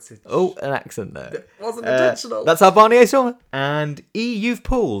Barisic. Oh, an accent there. Wasn't intentional. That's our Barney Stormer. And you've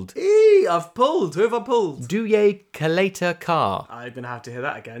pulled. I've pulled. Who have I pulled? Duye Kaleta Car. I'm going to have to hear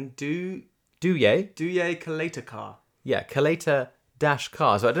that again. Duye? Duye Kaleta Car. Yeah, Kaleta dash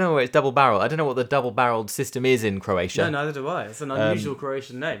car. So I don't know where it's double barrel. I don't know what the double barreled system is in Croatia. No, neither do I. It's an unusual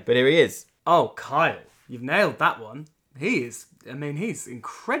Croatian name. But here he is. Oh, Kyle. You've nailed that one. He's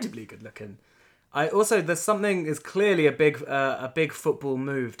incredibly good looking. There's clearly a big football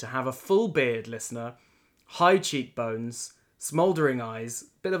move to have a full beard, listener, high cheekbones, smouldering eyes,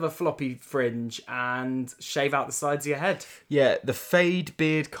 bit of a floppy fringe, and shave out the sides of your head. Yeah, the fade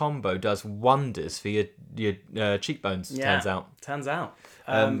beard combo does wonders for your cheekbones, turns out.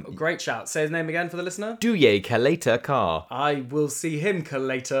 Great shout. Say his name again for the listener. Duye Kaleta Car. I will see him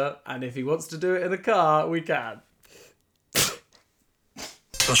later, and if he wants to do it in the car, we can.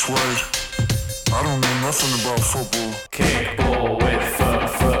 That's right. I don't know nothing about football. Kickball with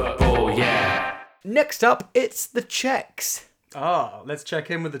football, yeah. Next up, it's the Czechs. Ah, let's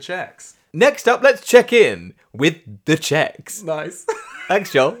check in with the Czechs. Next up, let's check in with the Czechs. Nice.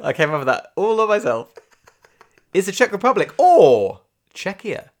 Thanks, Joel. I came up with that all on myself. It's the Czech Republic or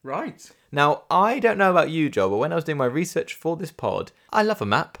Czechia. Right. Now, I don't know about you, Joel, but when I was doing my research for this pod, I love a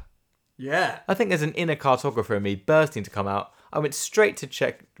map. Yeah. I think there's an inner cartographer in me bursting to come out. I went straight to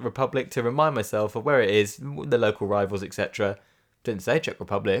Czech Republic to remind myself of where it is, the local rivals, etc. Didn't say Czech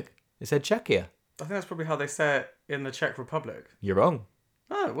Republic. It said Czechia. I think that's probably how they say it in the Czech Republic. You're wrong.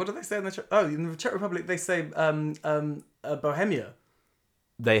 Oh, what do they say in the Czech? Oh, in the Czech Republic they say Bohemia.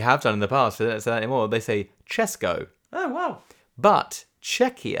 They have done in the past, but they don't say that anymore. They say Česko. Oh, wow. But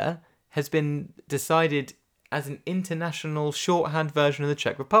Czechia has been decided as an international shorthand version of the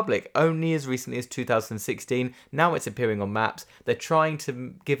Czech Republic, only as recently as 2016. Now it's appearing on maps. They're trying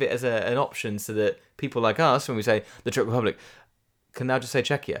to give it as an option so that people like us, when we say the Czech Republic, can now just say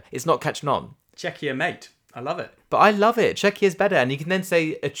Czechia. It's not catching on. Czechia, mate. I love it. But I love it. Czechia's better. And you can then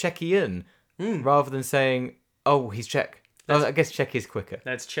say a Czechian rather than saying, oh, he's Czech. I guess Czechia's quicker.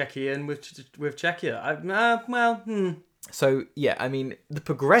 Let's Czechia in with Czechia. So, yeah, I mean, the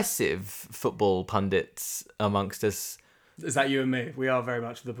progressive football pundits amongst us, Is that you and me? We are very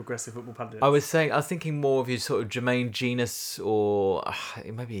much the progressive football pundits. I was thinking more of your sort of Jermaine Genus or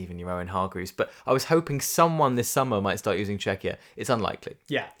maybe even your Owen Hargreaves, but I was hoping someone this summer might start using Czechia. It's unlikely.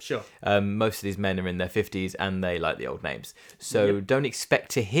 Yeah, sure. Most of these men are in their 50s and they like the old names. So don't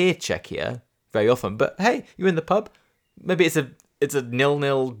expect to hear Czechia very often. But hey, you're in the pub. Maybe it's a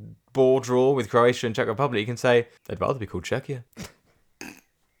 0-0 ball draw with Croatia and Czech Republic. You can say, they'd rather be called Czechia.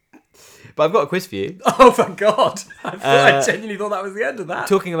 But I've got a quiz for you. Oh, thank God. I genuinely thought that was the end of that.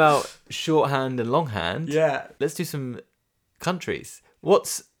 Talking about shorthand and longhand, Yeah. let's do some countries.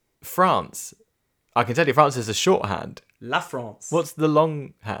 What's France? I can tell you France is a shorthand. La France. What's the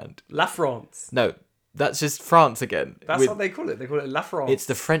longhand? La France. No, that's just France again. That's what they call it. They call it La France. It's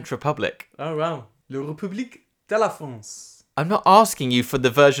the French Republic. Oh, wow. Le République de la France. I'm not asking you for the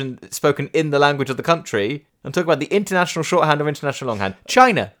version spoken in the language of the country. I'm talking about the international shorthand or international longhand.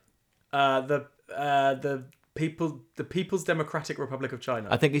 China. The People's Democratic Republic of China.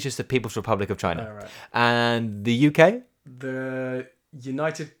 I think it's just the People's Republic of China. Oh, right. And the UK? The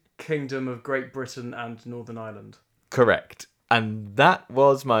United Kingdom of Great Britain and Northern Ireland. Correct. And that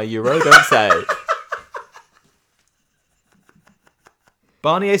was my Euro Don't Say.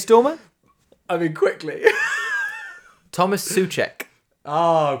 Barnier Stormer? I mean, quickly. Thomas Souček.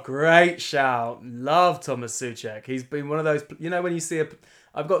 Oh, great shout. Love Thomas Souček. He's been one of those, when you see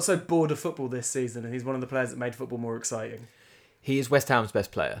I've got so bored of football this season, and he's one of the players that made football more exciting. He is West Ham's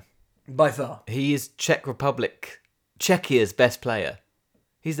best player. By far. He is Czechia's best player.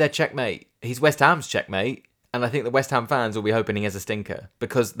 He's their checkmate. He's West Ham's checkmate. And I think the West Ham fans will be hoping he has a stinker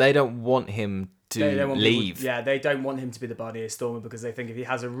because they don't want him to leave. They don't want him to be the Barnier Stormer because they think if he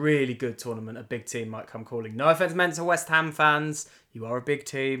has a really good tournament, a big team might come calling. No offense meant to West Ham fans. You are a big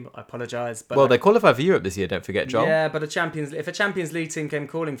team. I apologise. But they qualified for Europe this year, don't forget, Joel. Yeah, but if a Champions League team came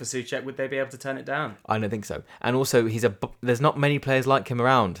calling for Souček, would they be able to turn it down? I don't think so. And also, there's not many players like him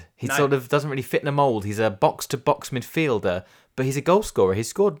around. He sort of doesn't really fit in a mould. He's a box-to-box midfielder, but he's a goal scorer. He's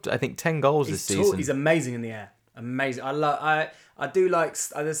scored, I think, 10 goals this season. He's amazing in the air. Amazing. I do like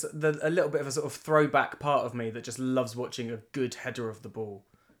there's a little bit of a sort of throwback part of me that just loves watching a good header of the ball,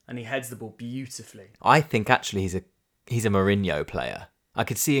 and he heads the ball beautifully. I think actually he's a Mourinho player. I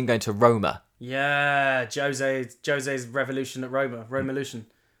could see him going to Roma. Yeah, Jose's Revolution at Roma-lution,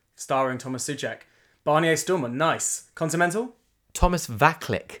 starring Thomas Souček. Barnier Stormer, nice. Continental? Thomas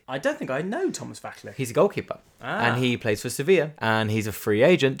Vaclik. I don't think I know Thomas Vaclik. He's a goalkeeper, and he plays for Sevilla, and he's a free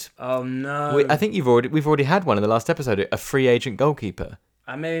agent. Oh no! I think we've already had one in the last episode. A free agent goalkeeper.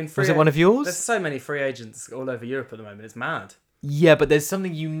 I mean, was it one of yours? There's so many free agents all over Europe at the moment. It's mad. Yeah, but there's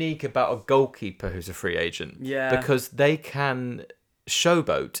something unique about a goalkeeper who's a free agent. Yeah. Because they can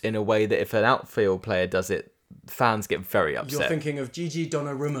showboat in a way that if an outfield player does it, fans get very upset. You're thinking of Gigi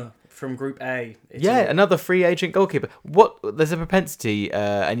Donnarumma from Group A. Yeah, another free agent goalkeeper. There's a propensity,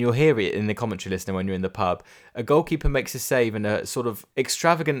 and you'll hear it in the commentary listener when you're in the pub. A goalkeeper makes a save in a sort of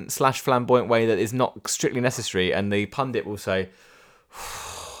extravagant / flamboyant way that is not strictly necessary, and the pundit will say,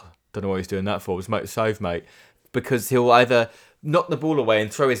 "Don't know what he's doing that for. It was a save, mate," because he'll either knock the ball away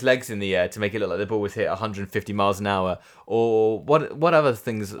and throw his legs in the air to make it look like the ball was hit 150 miles an hour, or what other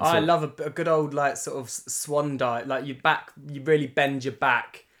things. I love a good old sort of swan dive, like you really bend your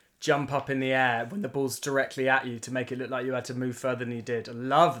back. Jump up in the air when the ball's directly at you to make it look like you had to move further than you did. I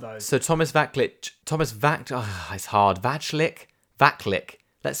love those. So it's hard. Vaclik.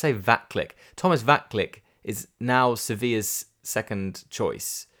 let's say Vatlik. Thomas Vatlik is now Sevilla's second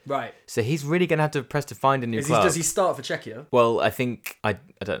choice. Right. So he's really going to have to press to find a new club. Does he start for Czechia? Well, I think... I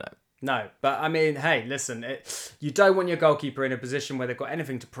don't know. No, but I mean, hey, listen, you don't want your goalkeeper in a position where they've got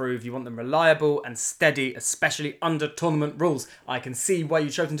anything to prove. You want them reliable and steady, especially under tournament rules. I can see why you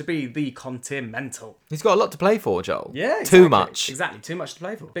chose him to be the Continental. He's got a lot to play for, Joel. Yeah, exactly. Too much. Exactly, too much to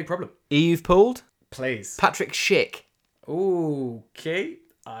play for. Big problem. You've pulled? Please. Patrick Schick. Okay,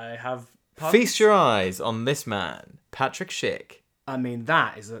 I have... Feast your eyes on this man, Patrick Schick. I mean,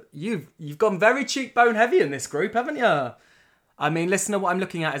 that is you've gone very cheekbone heavy in this group, haven't you? I mean, listen to what I'm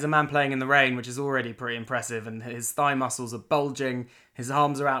looking at is a man playing in the rain, which is already pretty impressive, and his thigh muscles are bulging, his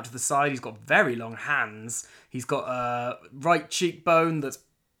arms are out to the side, he's got very long hands, he's got a right cheekbone that's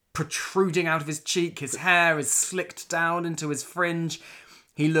protruding out of his cheek, his hair is slicked down into his fringe,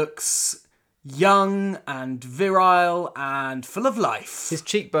 he looks young and virile and full of life. His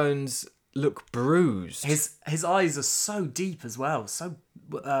cheekbones look bruised. His eyes are so deep as well, so...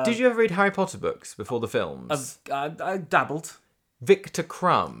 Did you ever read Harry Potter books before the films? I dabbled. Victor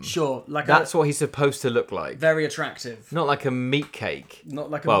Crumb. Sure, like That's what he's supposed to look like. very attractive. Not like a meat cake. Not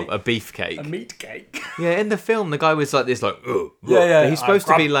like a beef cake. a meat cake. Yeah, in the film, the guy was like this, like, ugh, Yeah. But he's supposed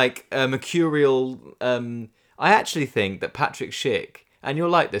to be like a mercurial. I actually think that Patrick Schick, and you'll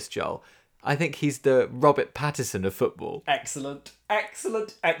like this, Joel. I think he's the Robert Pattinson of football. Excellent.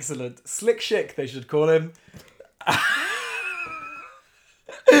 Slick Schick, they should call him.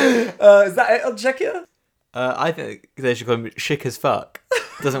 Is that it on Czechia? I think they should call him Schick as fuck.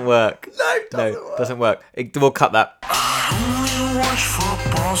 Doesn't work. No, it doesn't work. We'll cut that. I only watch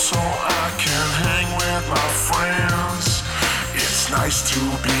football so I can hang with my friends. It's nice to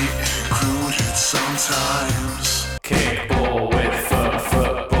be included sometimes. Kickball with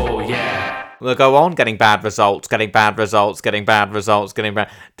football, yeah. We'll go on getting bad results. It's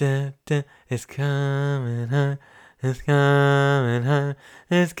coming home. It's coming home.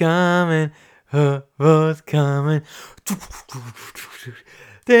 It's coming. What's coming?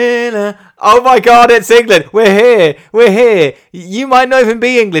 Oh my God, it's England. We're here. You might not even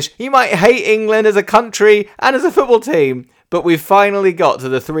be English. You might hate England as a country and as a football team. But we've finally got to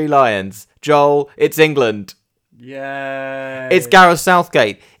the Three Lions. Joel, it's England. Yeah. It's Gareth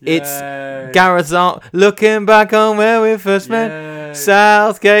Southgate. It's Gareth looking back on where we first met.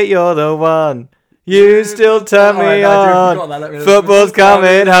 Southgate, you're the one. You still turn me on. Football's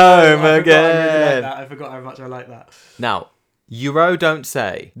coming home again. I forgot how much I like that. Now, Euro don't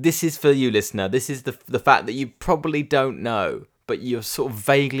say. This is for you, listener. This is the fact that you probably don't know, but you're sort of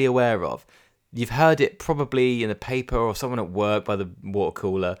vaguely aware of. You've heard it probably in the paper or someone at work by the water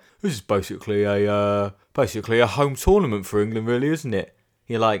cooler. This is basically a home tournament for England, really, isn't it?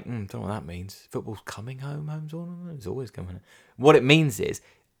 You're like, don't know what that means. Football's coming home tournament? It's always coming home. What it means is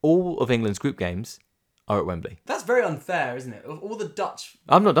all of England's group games are at Wembley. That's very unfair, isn't it? Of all the Dutch...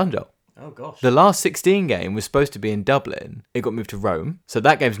 I'm not done, Joel. Oh, gosh. The last 16 game was supposed to be in Dublin. It got moved to Rome. So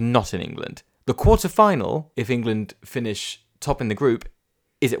that game's not in England. The quarter-final, if England finish top in the group,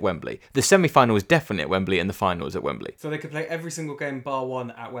 is at Wembley. The semi-final is definitely at Wembley and the final is at Wembley. So they could play every single game bar one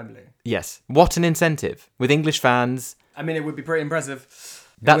at Wembley. Yes. What an incentive. With English fans. I mean, it would be pretty impressive.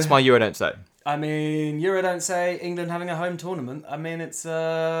 That's why Euro don't say. I mean, Euro don't say England having a home tournament. I mean, it's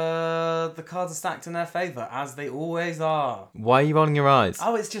the cards are stacked in their favour, as they always are. Why are you rolling your eyes?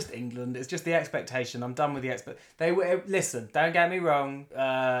 Oh, it's just England. It's just the expectation. I'm done with the They were listen. Don't get me wrong.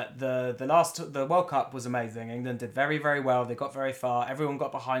 The World Cup was amazing. England did very, very well. They got very far. Everyone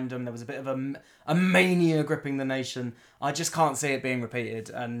got behind them. There was a bit of a mania gripping the nation. I just can't see it being repeated.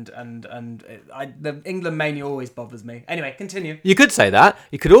 The England mania always bothers me. Anyway, continue. You could say that.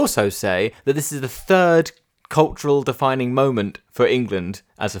 You could also say that this is the third cultural defining moment for England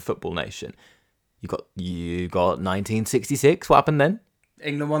as a football nation. You got 1966. What happened then?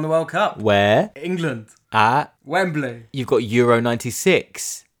 England won the World Cup. Where? England. At Wembley. You've got Euro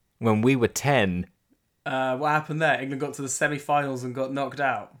 96 when we were 10. What happened there? England got to the semi-finals and got knocked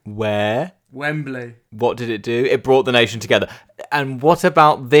out. Where? Wembley. What did it do? It brought the nation together. And what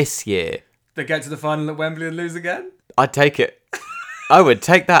about this year? They get to the final at Wembley and lose again? I'd take it. I would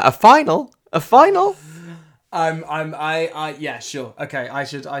take that. A final? Yeah, sure. Okay, I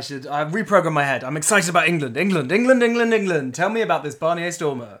should reprogram my head. I'm excited about England. England. Tell me about this Barnier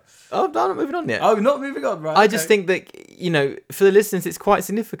Stormer. Oh, no, I'm not moving on yet. Oh, not moving on, right? I just think that, for the listeners, it's quite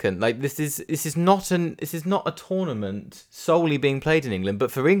significant. Like, this is not a tournament solely being played in England,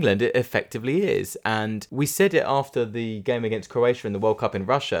 but for England, it effectively is. And we said it after the game against Croatia in the World Cup in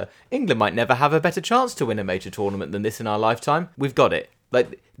Russia. England might never have a better chance to win a major tournament than this in our lifetime. We've got it.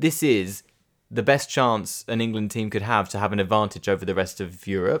 Like, this is the best chance an England team could have to have an advantage over the rest of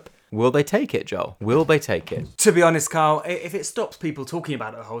Europe. Will they take it, Joel? Will they take it? To be honest, Carl, if it stops people talking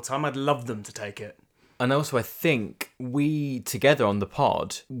about it the whole time, I'd love them to take it. And also, I think we, together on the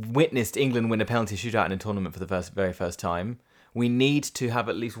pod, witnessed England win a penalty shootout in a tournament for the very first time. We need to have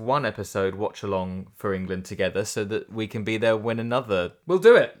at least one episode watch along for England together so that we can be there when another... We'll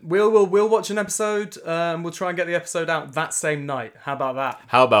do it. We'll watch an episode, and we'll try and get the episode out that same night. How about that?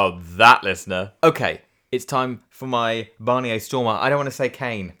 How about that, listener? Okay, it's time for my Barnier Stormer. I don't want to say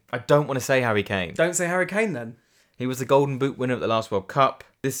Kane. I don't want to say Harry Kane. Don't say Harry Kane, then. He was the Golden Boot winner at the last World Cup.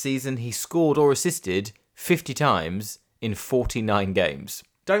 This season, he scored or assisted 50 times in 49 games.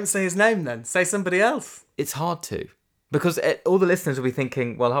 Don't say his name, then. Say somebody else. It's hard to. Because all the listeners will be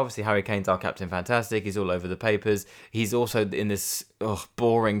thinking, well, obviously Harry Kane's our captain, fantastic. He's all over the papers. He's also in this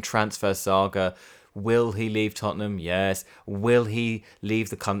boring transfer saga. Will he leave Tottenham? Yes. Will he leave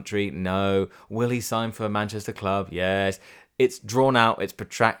the country? No. Will he sign for a Manchester club? Yes. It's drawn out. It's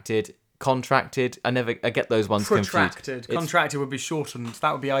protracted. Contracted. I get those ones Protracted. confused. Contracted would be shortened.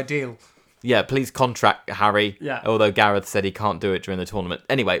 That would be ideal. Yeah, please contract Harry. Yeah. Although Gareth said he can't do it during the tournament.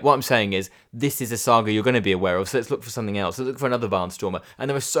 Anyway, what I'm saying is, this is a saga you're going to be aware of, so let's look for something else. Let's look for another Barnstormer. And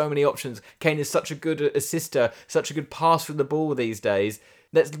there are so many options. Kane is such a good assister, such a good pass through the ball these days.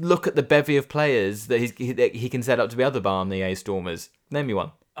 Let's look at the bevy of players that he can set up to be other Barnier Stormers. Name me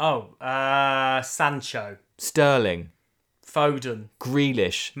one. Sancho. Sterling. Foden.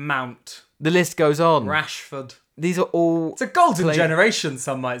 Grealish. Mount. The list goes on. Rashford. These are all... It's a golden generation,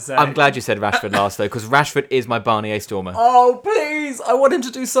 some might say. I'm glad you said Rashford last, though, because Rashford is my Barnier Stormer. Oh, please! I want him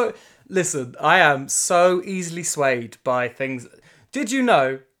to do so... Listen, I am so easily swayed by things... Did you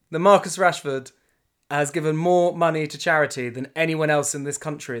know that Marcus Rashford has given more money to charity than anyone else in this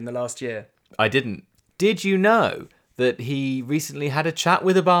country in the last year? I didn't. Did you know that he recently had a chat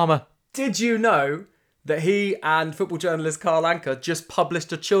with Obama? Did you know that he and football journalist Carl Anka just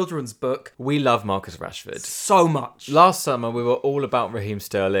published a children's book? We love Marcus Rashford. So much. Last summer, we were all about Raheem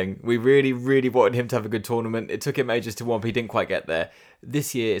Sterling. We really, really wanted him to have a good tournament. It took him ages to warm up. He didn't quite get there.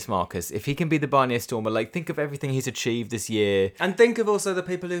 This year, it's Marcus. If he can be the Barnier Stormer, think of everything he's achieved this year. And think of also the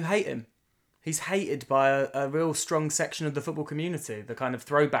people who hate him. He's hated by a real strong section of the football community. The kind of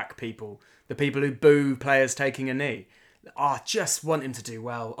throwback people. The people who boo players taking a knee. I just want him to do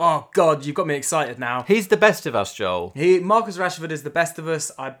well. Oh, God, you've got me excited now. He's the best of us, Joel. Marcus Rashford is the best of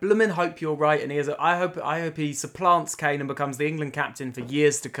us. I bloomin' hope you're right, and I hope he supplants Kane and becomes the England captain for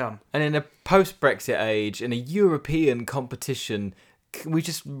years to come. And in a post-Brexit age, in a European competition, we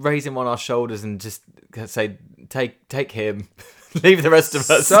just raise him on our shoulders and just say, take him. Leave the rest of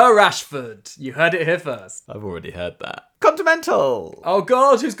us. Sir Rashford, you heard it here first. I've already heard that. Continental! Oh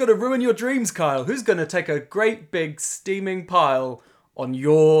God, who's going to ruin your dreams, Kyle? Who's going to take a great big steaming pile on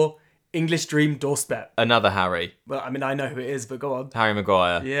your English dream doorstep? Another Harry. Well, I mean, I know who it is, but go on. Harry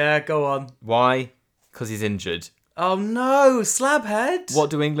Maguire. Yeah, go on. Why? Because he's injured. Oh no, slabhead! What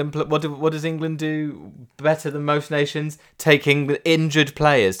do England? What does England do better than most nations? Taking injured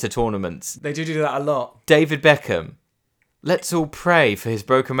players to tournaments. They do that a lot. David Beckham. Let's all pray for his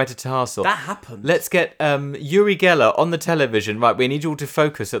broken metatarsal. That happened. Let's get Uri Geller on the television. Right, we need you all to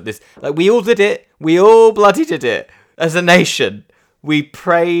focus at this. We all did it. We all bloody did it. As a nation, we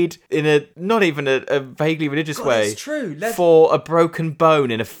prayed in not even a vaguely religious way. It's true. For a broken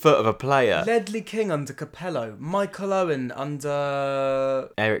bone in a foot of a player. Ledley King under Capello. Michael Owen under...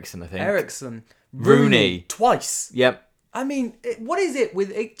 Ericsson, I think. Ericsson. Rooney. Twice. Yep. I mean, what is it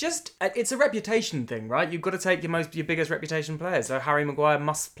with it? It's a reputation thing, right? You've got to take your biggest reputation players. So Harry Maguire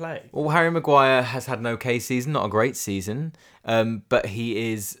must play. Well, Harry Maguire has had an okay season, not a great season, but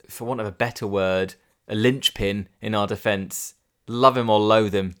he is, for want of a better word, a linchpin in our defence. Love him or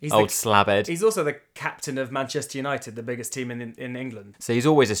loathe him, old slabhead. He's also the captain of Manchester United, the biggest team in England. So he's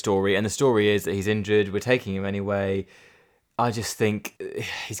always a story, and the story is that he's injured. We're taking him anyway. I just think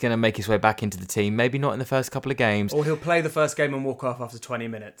he's going to make his way back into the team. Maybe not in the first couple of games. Or he'll play the first game and walk off after 20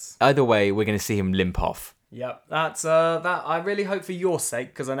 minutes. Either way, we're going to see him limp off. Yep, that's that. I really hope for your sake,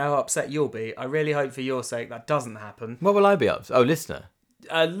 because I know how upset you'll be. I really hope for your sake that doesn't happen. What will I be up to? Oh, listener.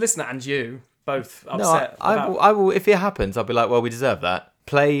 Listener and you both upset. No, I will. If it happens, I'll be like, well, we deserve that.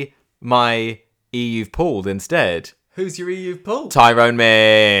 Play my EU've pulled instead. Who's your EU pull? Tyrone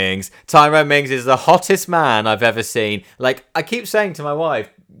Mings. Tyrone Mings is the hottest man I've ever seen. I keep saying to my wife,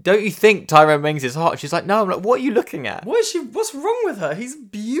 don't you think Tyrone Mings is hot? She's like, no. I'm like, what are you looking at? What's wrong with her? He's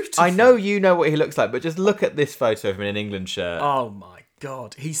beautiful. I know you know what he looks like, but just look at this photo of him in an England shirt. Oh my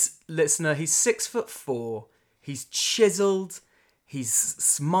God. He's 6'4". He's chiseled. He's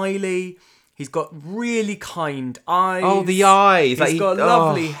smiley. He's got really kind eyes. Oh, the eyes. He's got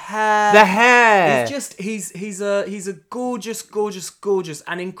lovely hair. The hair. He's a gorgeous,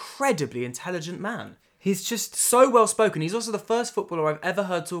 and incredibly intelligent man. He's just... So well spoken. He's also the first footballer I've ever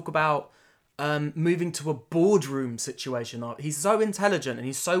heard talk about moving to a boardroom situation. He's so intelligent, and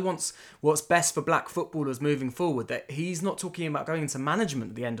he so wants what's best for black footballers moving forward, that he's not talking about going into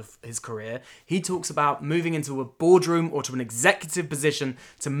management at the end of his career. He talks about moving into a boardroom or to an executive position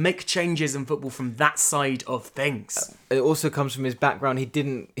to make changes in football from that side of things. It also comes from his background.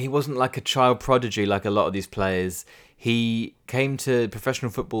 He wasn't like a child prodigy like a lot of these players. He came to professional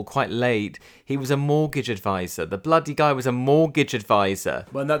football quite late. He was a mortgage advisor. The bloody guy was a mortgage advisor.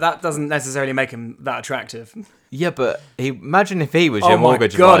 Well, no, that doesn't necessarily make him that attractive. Yeah, but imagine if he was your Oh my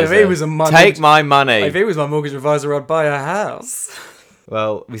mortgage God, advisor. if he was a mortgage- Take my money. If he was my mortgage advisor, I'd buy a house.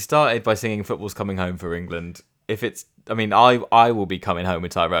 Well, we started by singing "Football's Coming Home" for England. I will be coming home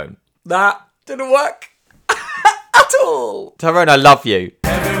with Tyrone. That didn't work at all. Tyrone, I love you.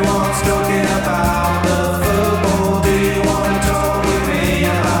 Everyone's talking about the football. Do you want to talk with me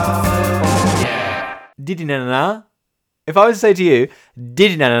about football? Yeah. Diddy na na na. If I was to say to you,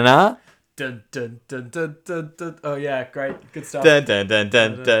 Diddy na na na. Dun, dun, dun, dun, dun, dun. Oh yeah, great, good stuff. Dun dun dun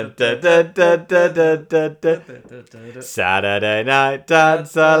dun dun dun dun dun dun dun dun. Saturday night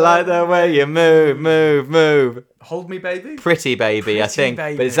dance, I like the way you move, move, move. Hold me, baby. Pretty baby, I Pretty think.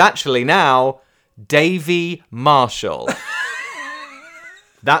 Baby. But it's actually now Davy Marshall.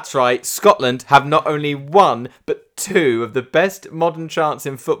 That's right, Scotland have not only one, but two of the best modern chants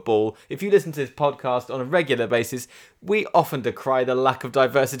in football. If you listen to this podcast on a regular basis, we often decry the lack of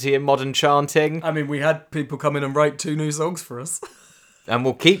diversity in modern chanting. I mean, we had people come in and write 2 new songs for us. And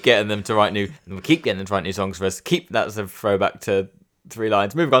we'll keep getting them to write new songs for us. That's a throwback to 3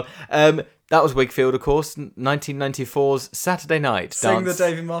 lines. Moving on. That was Wakefield, of course, 1994's Saturday Night Sing Dance. the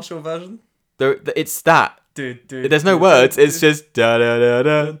Davy Marshall version. It's that. There's no do, words. do, It's just da da da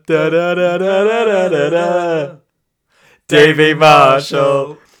da da da da da da da da. Davy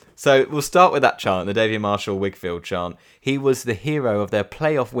Marshall. So we'll start with that chant, the Davy Marshall Wakefield chant. He was the hero of their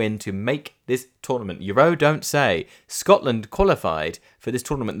playoff win to make this tournament. Euro don't say. Scotland qualified for this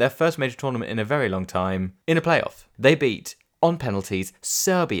tournament, their first major tournament in a very long time, in a playoff. They beat, on penalties,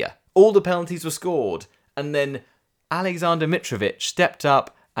 Serbia. All the penalties were scored, and then Alexander Mitrovic stepped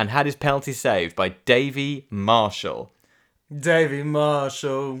up and had his penalty saved by Davy Marshall. Davy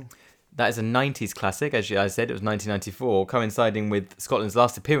Marshall. That is a 90s classic, as I said, it was 1994, coinciding with Scotland's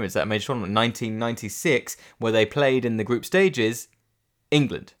last appearance at a major tournament, 1996, where they played in the group stages,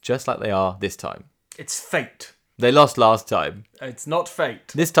 England, just like they are this time. It's fate. They lost last time. It's not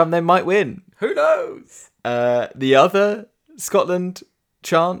fate. This time they might win. Who knows? The other Scotland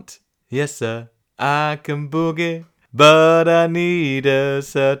chant, yes sir, I can boogie, but I need a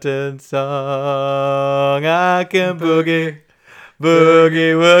certain song. I can boogie,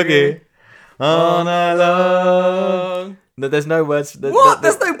 boogie woogie, all night long. No, there's no words. What?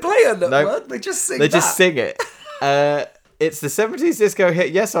 There's no play on that No. word. They just sing They that. just sing it. It's the 70s disco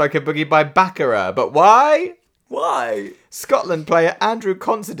hit Yes I Can Boogie by Baccarat. But why? Why? Scotland player Andrew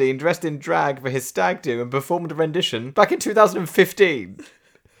Considine dressed in drag for his stag do and performed a rendition back in 2015.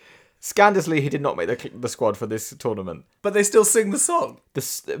 Scandalously, he did not make the squad for this tournament. But they still sing the song.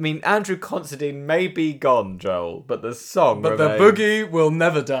 Andrew Considine may be gone, Joel, but the song But remains. the boogie will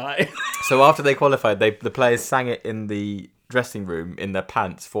never die. So after they qualified, the players sang it in the dressing room in their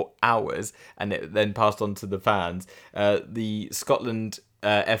pants for hours, and it then passed on to the fans. The Scotland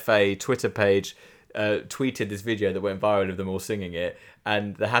FA Twitter page tweeted this video that went viral of them all singing it,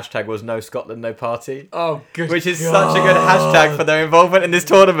 and the hashtag was No Scotland, No Party. Oh, good Which is God. such a good hashtag for their involvement in this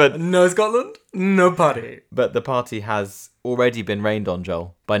tournament. No Scotland, no party. But the party has already been rained on,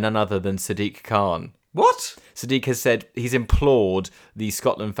 Joel, by none other than Sadiq Khan. What? Sadiq has said he's implored the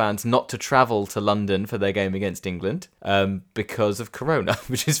Scotland fans not to travel to London for their game against England because of Corona,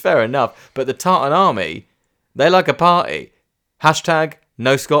 which is fair enough. But the Tartan Army, they like a party. Hashtag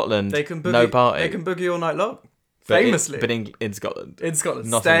No Scotland, They can boogie, no party. They can boogie all night long. But Famously. in Scotland. In Scotland.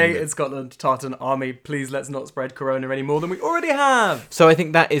 Not in Stay England. in Scotland, Tartan Army. Please let's not spread Corona any more than we already have. So I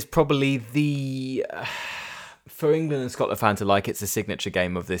think that is probably the... for England and Scotland fans alike, it's a signature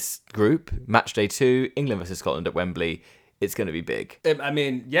game of this group. Match day 2, England versus Scotland at Wembley. It's going to be big. I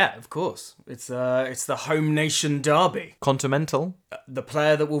mean, yeah, of course. It's the home nation derby. Continental, The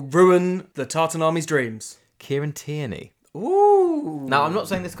player that will ruin the Tartan Army's dreams. Kieran Tierney. Ooh. Now, I'm not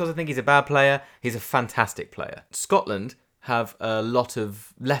saying this because I think he's a bad player. He's a fantastic player. Scotland have a lot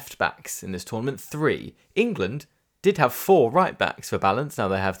of left backs in this tournament, 3. England did have 4 right backs for balance. Now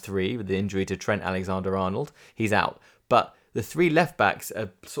they have 3 with the injury to Trent Alexander-Arnold. He's out. But the 3 left backs are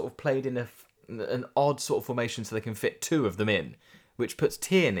sort of played in a an odd sort of formation so they can fit 2 of them in, which puts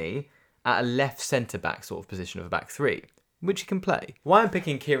Tierney at a left centre-back sort of position of a back 3, which he can play. Why I'm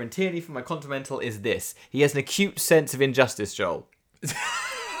picking Kieran Tierney for my Continental is this. He has an acute sense of injustice, Joel.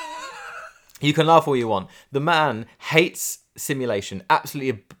 You can laugh all you want. The man hates simulation,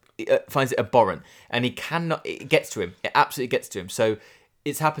 absolutely finds it abhorrent, and it gets to him. It absolutely gets to him. So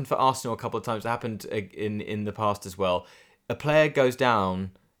it's happened for Arsenal a couple of times. It happened in the past as well. A player goes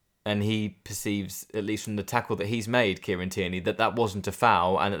down and he perceives, at least from the tackle that he's made, Kieran Tierney, that wasn't a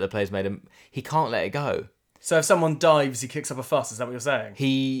foul and that the player's made him. He can't let it go. So if someone dives, he kicks up a fuss. Is that what you're saying?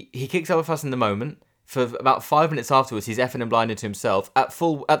 He kicks up a fuss in the moment. For about 5 minutes afterwards, he's effing and blinded to himself. At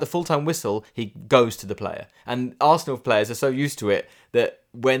the full-time whistle, he goes to the player. And Arsenal players are so used to it that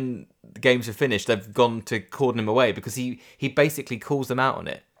when the games are finished, they've gone to cordon him away because he basically calls them out on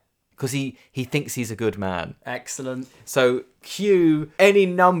it. Because he thinks he's a good man. Excellent. So cue any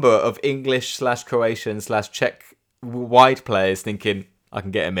number of English/Croatian/Czech wide players thinking, I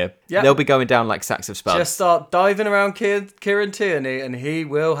can get him here. Yep. They'll be going down like sacks of spuds. Just start diving around Kieran Tierney and he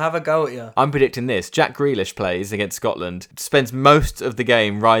will have a go at you. I'm predicting this. Jack Grealish plays against Scotland, spends most of the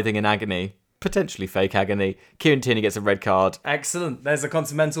game writhing in agony, potentially fake agony. Kieran Tierney gets a red card. Excellent. There's a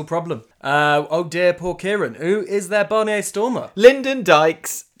continental problem. Oh dear, poor Kieran. Who is their Barnier Stormer? Lyndon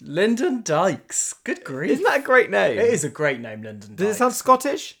Dykes. Lyndon Dykes. Good grief. Isn't that a great name? It is a great name, Lyndon Dykes. Does it sound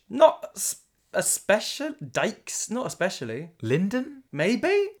Scottish? Not especially. Dykes? Not especially. Lyndon?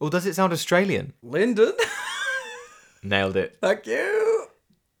 Maybe? Or does it sound Australian? Lyndon. Nailed it. Thank you.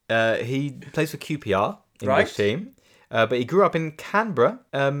 He plays for QPR, English Right. team. But he grew up in Canberra.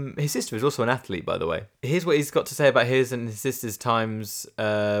 His sister is also an athlete, by the way. Here's what he's got to say about his and his sister's times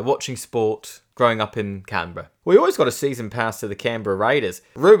watching sport growing up in Canberra. We always got a season pass to the Canberra Raiders.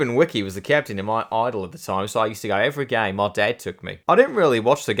 Ruben Wiki was the captain and my idol at the time, so I used to go every game. My dad took me. I didn't really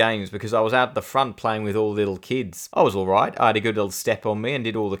watch the games because I was out the front playing with all the little kids. I was alright. I had a good little step on me and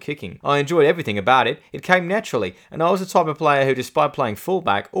did all the kicking. I enjoyed everything about it. It came naturally. And I was the type of player who, despite playing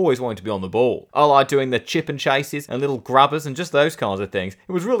fullback, always wanted to be on the ball. I liked doing the chip and chases and little grubbers and just those kinds of things.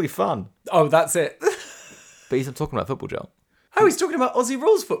 It was really fun. Oh, that's it. But he's not talking about football, Joel. Oh, he's talking about Aussie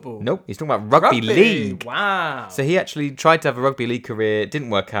rules football. Nope, he's talking about rugby league. Wow. So he actually tried to have a rugby league career, didn't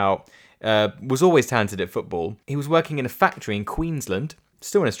work out, was always talented at football. He was working in a factory in Queensland,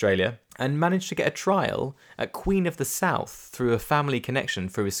 still in Australia, and managed to get a trial at Queen of the South through a family connection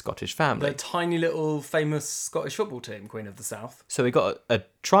through his Scottish family. The tiny little famous Scottish football team, Queen of the South. So he got a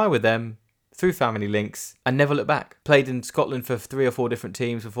trial with them through family links and never looked back. Played in Scotland for 3 or 4 different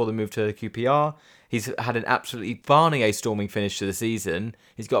teams before they moved to QPR. He's had an absolutely Barnier storming finish to the season.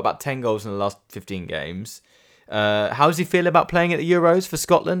 He's got about 10 goals in the last 15 games. How does he feel about playing at the Euros for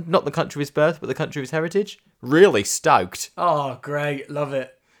Scotland? Not the country of his birth, but the country of his heritage? Really stoked. Oh, great. Love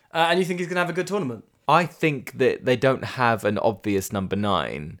it. And you think he's going to have a good tournament? I think that they don't have an obvious number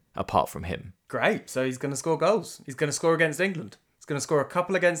 9 apart from him. Great. So he's going to score goals. He's going to score against England. He's going to score a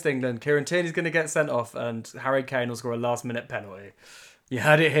couple against England. Kieran Tierney's going to get sent off and Harry Kane will score a last-minute penalty. You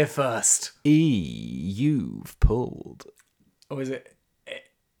heard it here first. You've pulled. Or is it...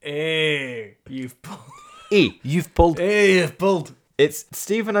 You've pulled. You've pulled. You've pulled. It's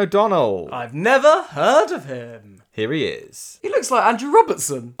Stephen O'Donnell. I've never heard of him. Here he is. He looks like Andrew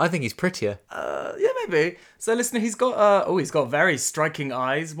Robertson. I think he's prettier. Yeah, maybe. So, listener, he's got he's got very striking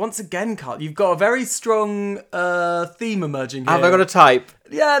eyes. Once again, Carl, you've got a very strong theme emerging here. Have I got a type?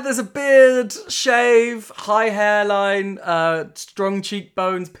 Yeah, there's a beard, shave, high hairline, strong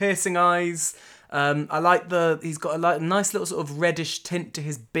cheekbones, piercing eyes. I like he's got a nice little sort of reddish tint to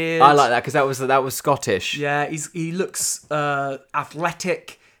his beard. I like that because that was Scottish. Yeah, he looks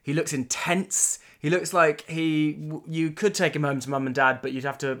athletic. He looks intense. He looks like you could take him home to mum and dad, but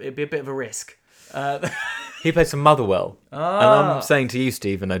it'd be a bit of a risk. He plays for Motherwell. And I'm saying to you,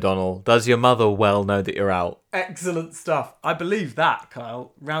 Stephen O'Donnell, does your mother well know that you're out? Excellent stuff. I believe that,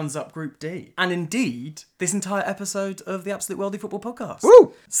 Kyle, rounds up Group D. And indeed, this entire episode of the Absolute Worldly Football Podcast.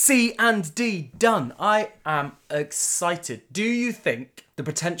 Woo! C and D done. I am excited. Do you think the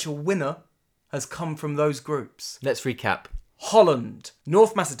potential winner has come from those groups? Let's recap. Holland,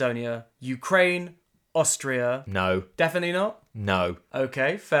 North Macedonia, Ukraine, Austria. No. Definitely not? No.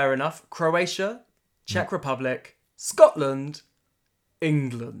 Okay, fair enough. Croatia, Czech Republic, Scotland,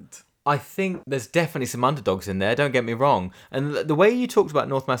 England. I think there's definitely some underdogs in there, don't get me wrong. And the way you talked about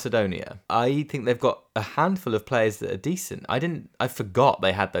North Macedonia, I think they've got a handful of players that are decent. I forgot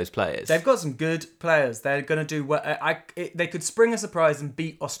they had those players. They've got some good players. They're going to do well. They could spring a surprise and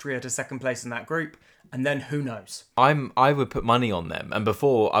beat Austria to second place in that group, and then who knows? I would put money on them, and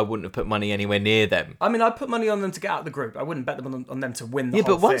before I wouldn't have put money anywhere near them. I mean, I'd put money on them to get out of the group. I wouldn't bet them on them to win the Yeah,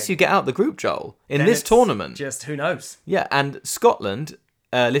 whole but once thing. you get out the group, Joel, in Then this it's tournament, just who knows? yeah, and Scotland,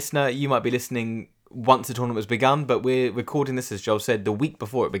 listener, you might be listening once the tournament was begun, but we're recording this, as Joel said, the week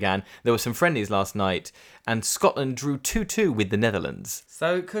before it began. There were some friendlies last night, and Scotland drew 2-2 with the Netherlands.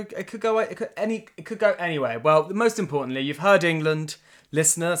 So it could go anywhere. Well, most importantly, you've heard England,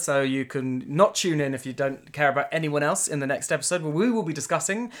 listener, so you can not tune in if you don't care about anyone else in the next episode, where we will be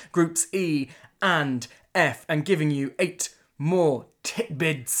discussing groups E and F and giving you 8 more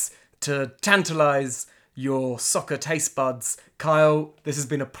tidbits to tantalise your soccer taste buds. Kyle, this has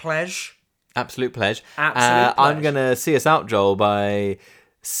been a pleasure. Absolute pleasure. Absolute I'm pleasure. going to see us out, Joel, by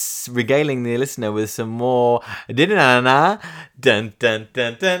regaling the listener with some more dun dun dun dun dun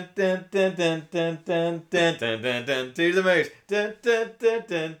dun dun dun dun dun dun dun dun dun to the mood. Dun dun dun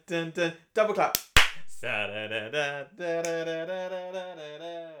dun dun dun. Double clap.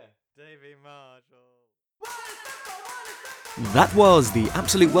 Davy Marshall. That was the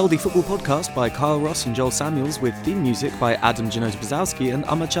Absolute Worldy Football Podcast by Kyle Ross and Joel Samuels, with theme music by Adam Janota-Bazowski and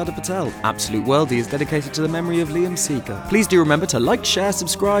Amachada Patel. Absolute Worldy is dedicated to the memory of Liam Seeker. Please do remember to like, share,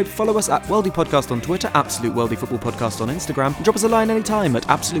 subscribe, follow us at Worldy Podcast on Twitter, Absolute Worldy Football Podcast on Instagram, and drop us a line anytime at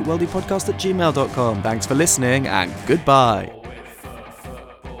absoluteworldypodcast@gmail.com. Thanks for listening, and goodbye.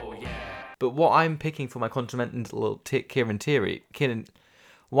 But what I'm picking for my continental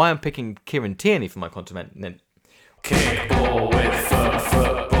why I'm picking Kieran Tierney for my continental Kickball with